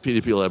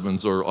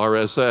PDP-11s or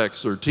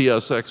RSX or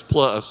TSX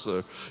Plus,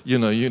 or, you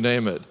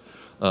name it.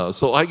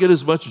 So I get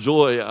as much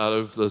joy out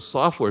of the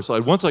software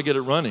side once I get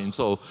it running.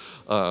 So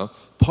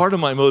part of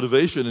my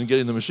motivation in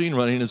getting the machine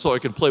running is so I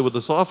can play with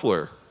the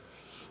software.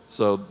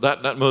 So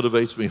that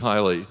motivates me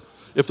highly.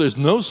 If there's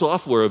no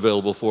software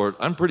available for it,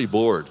 I'm pretty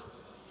bored.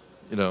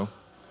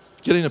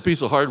 Getting a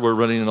piece of hardware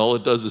running and all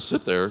it does is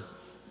sit there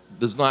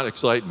does not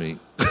excite me.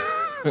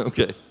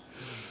 Okay.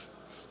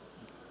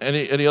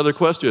 Any other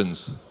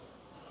questions?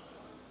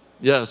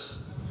 Yes.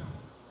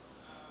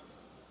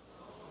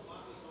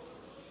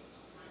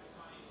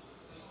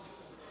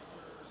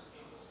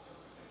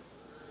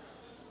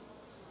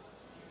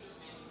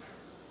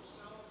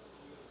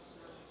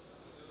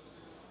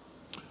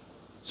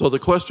 So the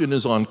question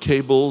is on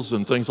cables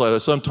and things like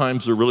that.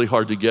 Sometimes they're really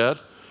hard to get,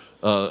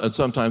 and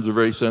sometimes they're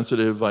very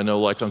sensitive. I know,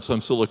 like on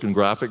some silicon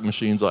graphic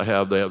machines they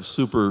have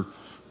super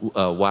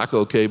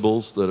wacko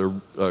cables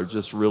that are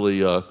just really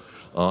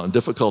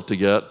difficult to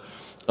get.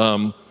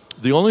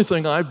 The only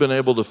thing I've been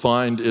able to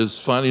find is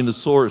finding the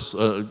source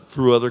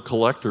through other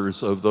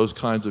collectors of those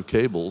kinds of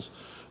cables.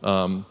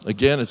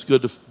 Again, it's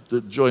good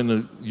to join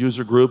the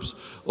user groups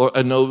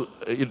and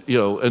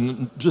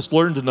just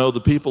learn to know the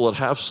people that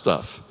have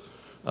stuff.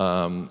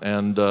 Because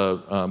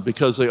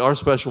they are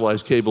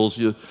specialized cables,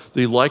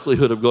 the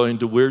likelihood of going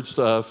to Weird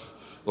Stuff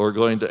or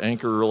going to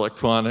Anchor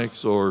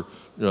Electronics or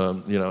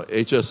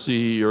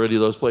HSC or any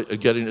of those places,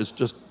 getting is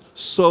just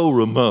so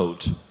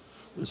remote.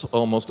 It's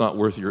almost not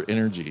worth your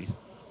energy.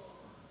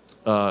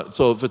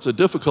 So if it's a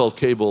difficult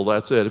cable,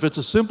 that's it. If it's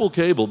a simple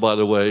cable, by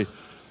the way,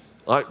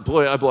 I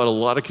bought a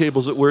lot of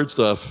cables at Weird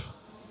Stuff.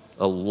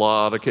 A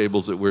lot of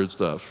cables at Weird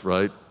Stuff,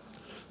 right?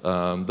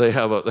 They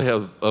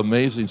have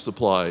amazing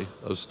supply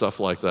of stuff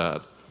like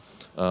that.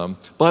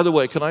 By the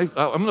way, I'm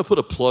going to put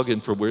a plug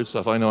in for Weird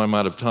Stuff. I know I'm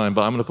out of time,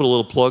 but I'm going to put a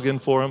little plug in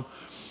for them.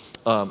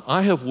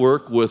 I have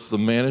worked with the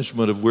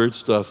management of Weird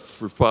Stuff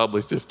for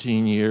probably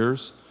 15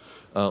 years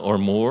or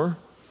more,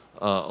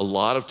 a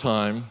lot of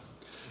time.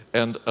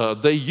 And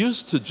they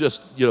used to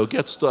just,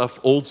 get stuff,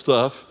 old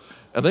stuff,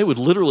 and they would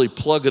literally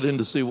plug it in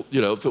to see,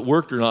 if it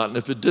worked or not. And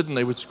if it didn't,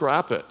 they would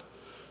scrap it.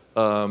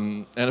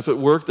 And if it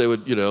worked, they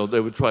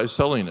would try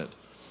selling it.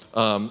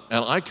 And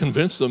I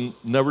convinced them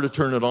never to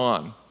turn it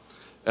on.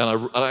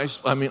 And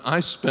I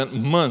spent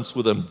months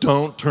with them.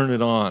 Don't turn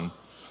it on.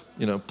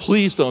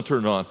 Please don't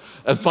turn it on.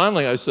 And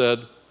finally, I said,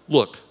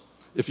 look,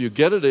 if you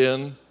get it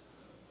in,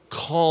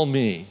 call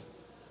me,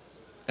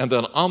 and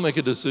then I'll make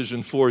a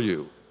decision for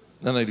you.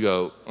 Then they'd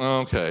go,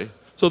 okay.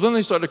 So then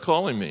they started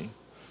calling me.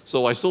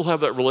 So I still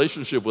have that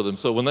relationship with them.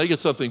 So when they get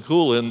something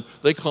cool in,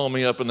 they call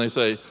me up and they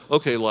say,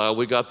 okay, Lyle,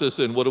 we got this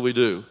in, what do we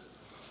do?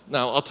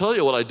 Now, I'll tell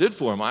you what I did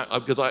for them,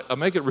 because I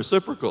make it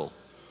reciprocal.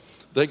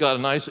 They got a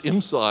nice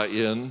IMSI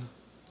in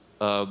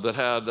that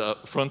had a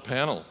front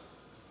panel.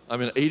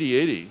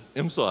 8080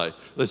 IMSI.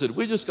 They said,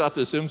 we just got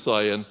this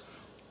IMSI in.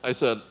 I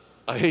said,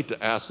 I hate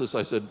to ask this.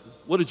 I said,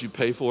 what did you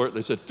pay for it?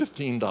 They said,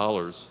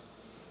 $15.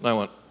 And I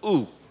went,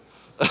 ooh.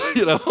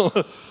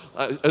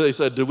 They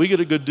said, did we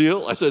get a good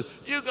deal? I said,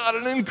 you got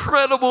an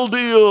incredible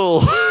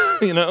deal.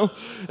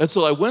 And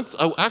so I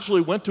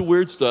actually went to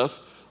Weird Stuff.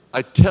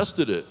 I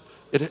tested it.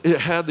 It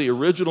had the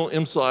original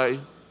IMSI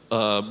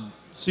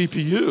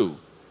CPU.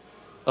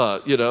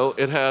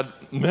 It had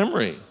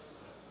memory.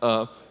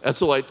 And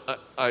so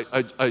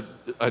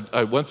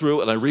I went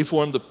through and I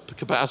reformed the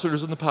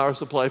capacitors and the power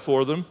supply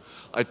for them.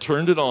 I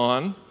turned it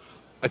on.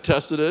 I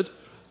tested it.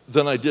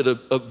 Then I did a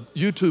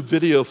YouTube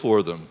video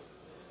for them.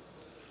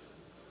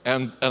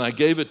 And I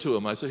gave it to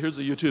them. I said, here's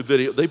a YouTube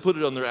video. They put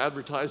it on their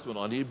advertisement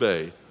on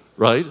eBay,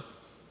 right?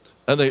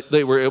 And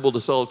they were able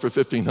to sell it for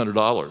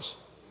 $1,500.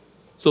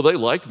 So they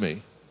like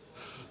me.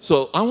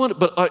 So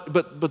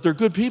but they're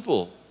good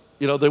people.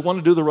 They want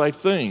to do the right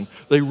thing.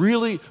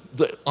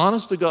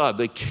 Honest to God,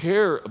 they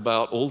care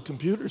about old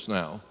computers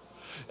now.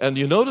 And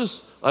you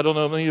notice, I don't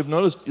know if many of you have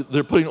noticed,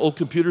 they're putting old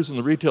computers in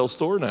the retail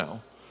store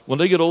now. When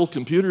they get old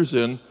computers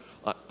in,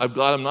 I've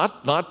got them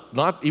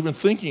not even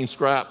thinking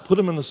scrap, put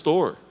them in the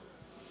store.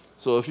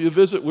 So if you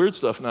visit Weird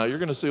Stuff now, you're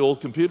going to see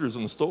old computers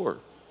in the store.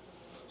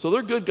 So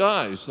they're good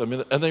guys.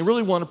 And they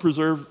really want to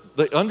preserve,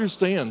 they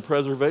understand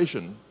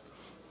preservation.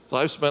 So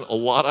I've spent a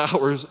lot of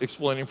hours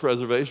explaining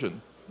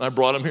preservation. And I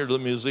brought them here to the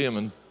museum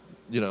and,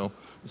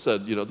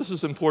 said, this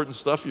is important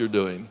stuff you're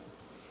doing.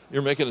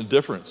 You're making a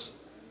difference.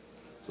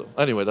 So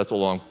anyway, that's a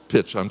long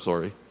pitch. I'm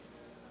sorry.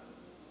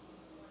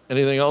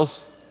 Anything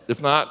else?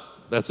 If not,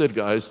 that's it,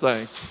 guys.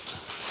 Thanks.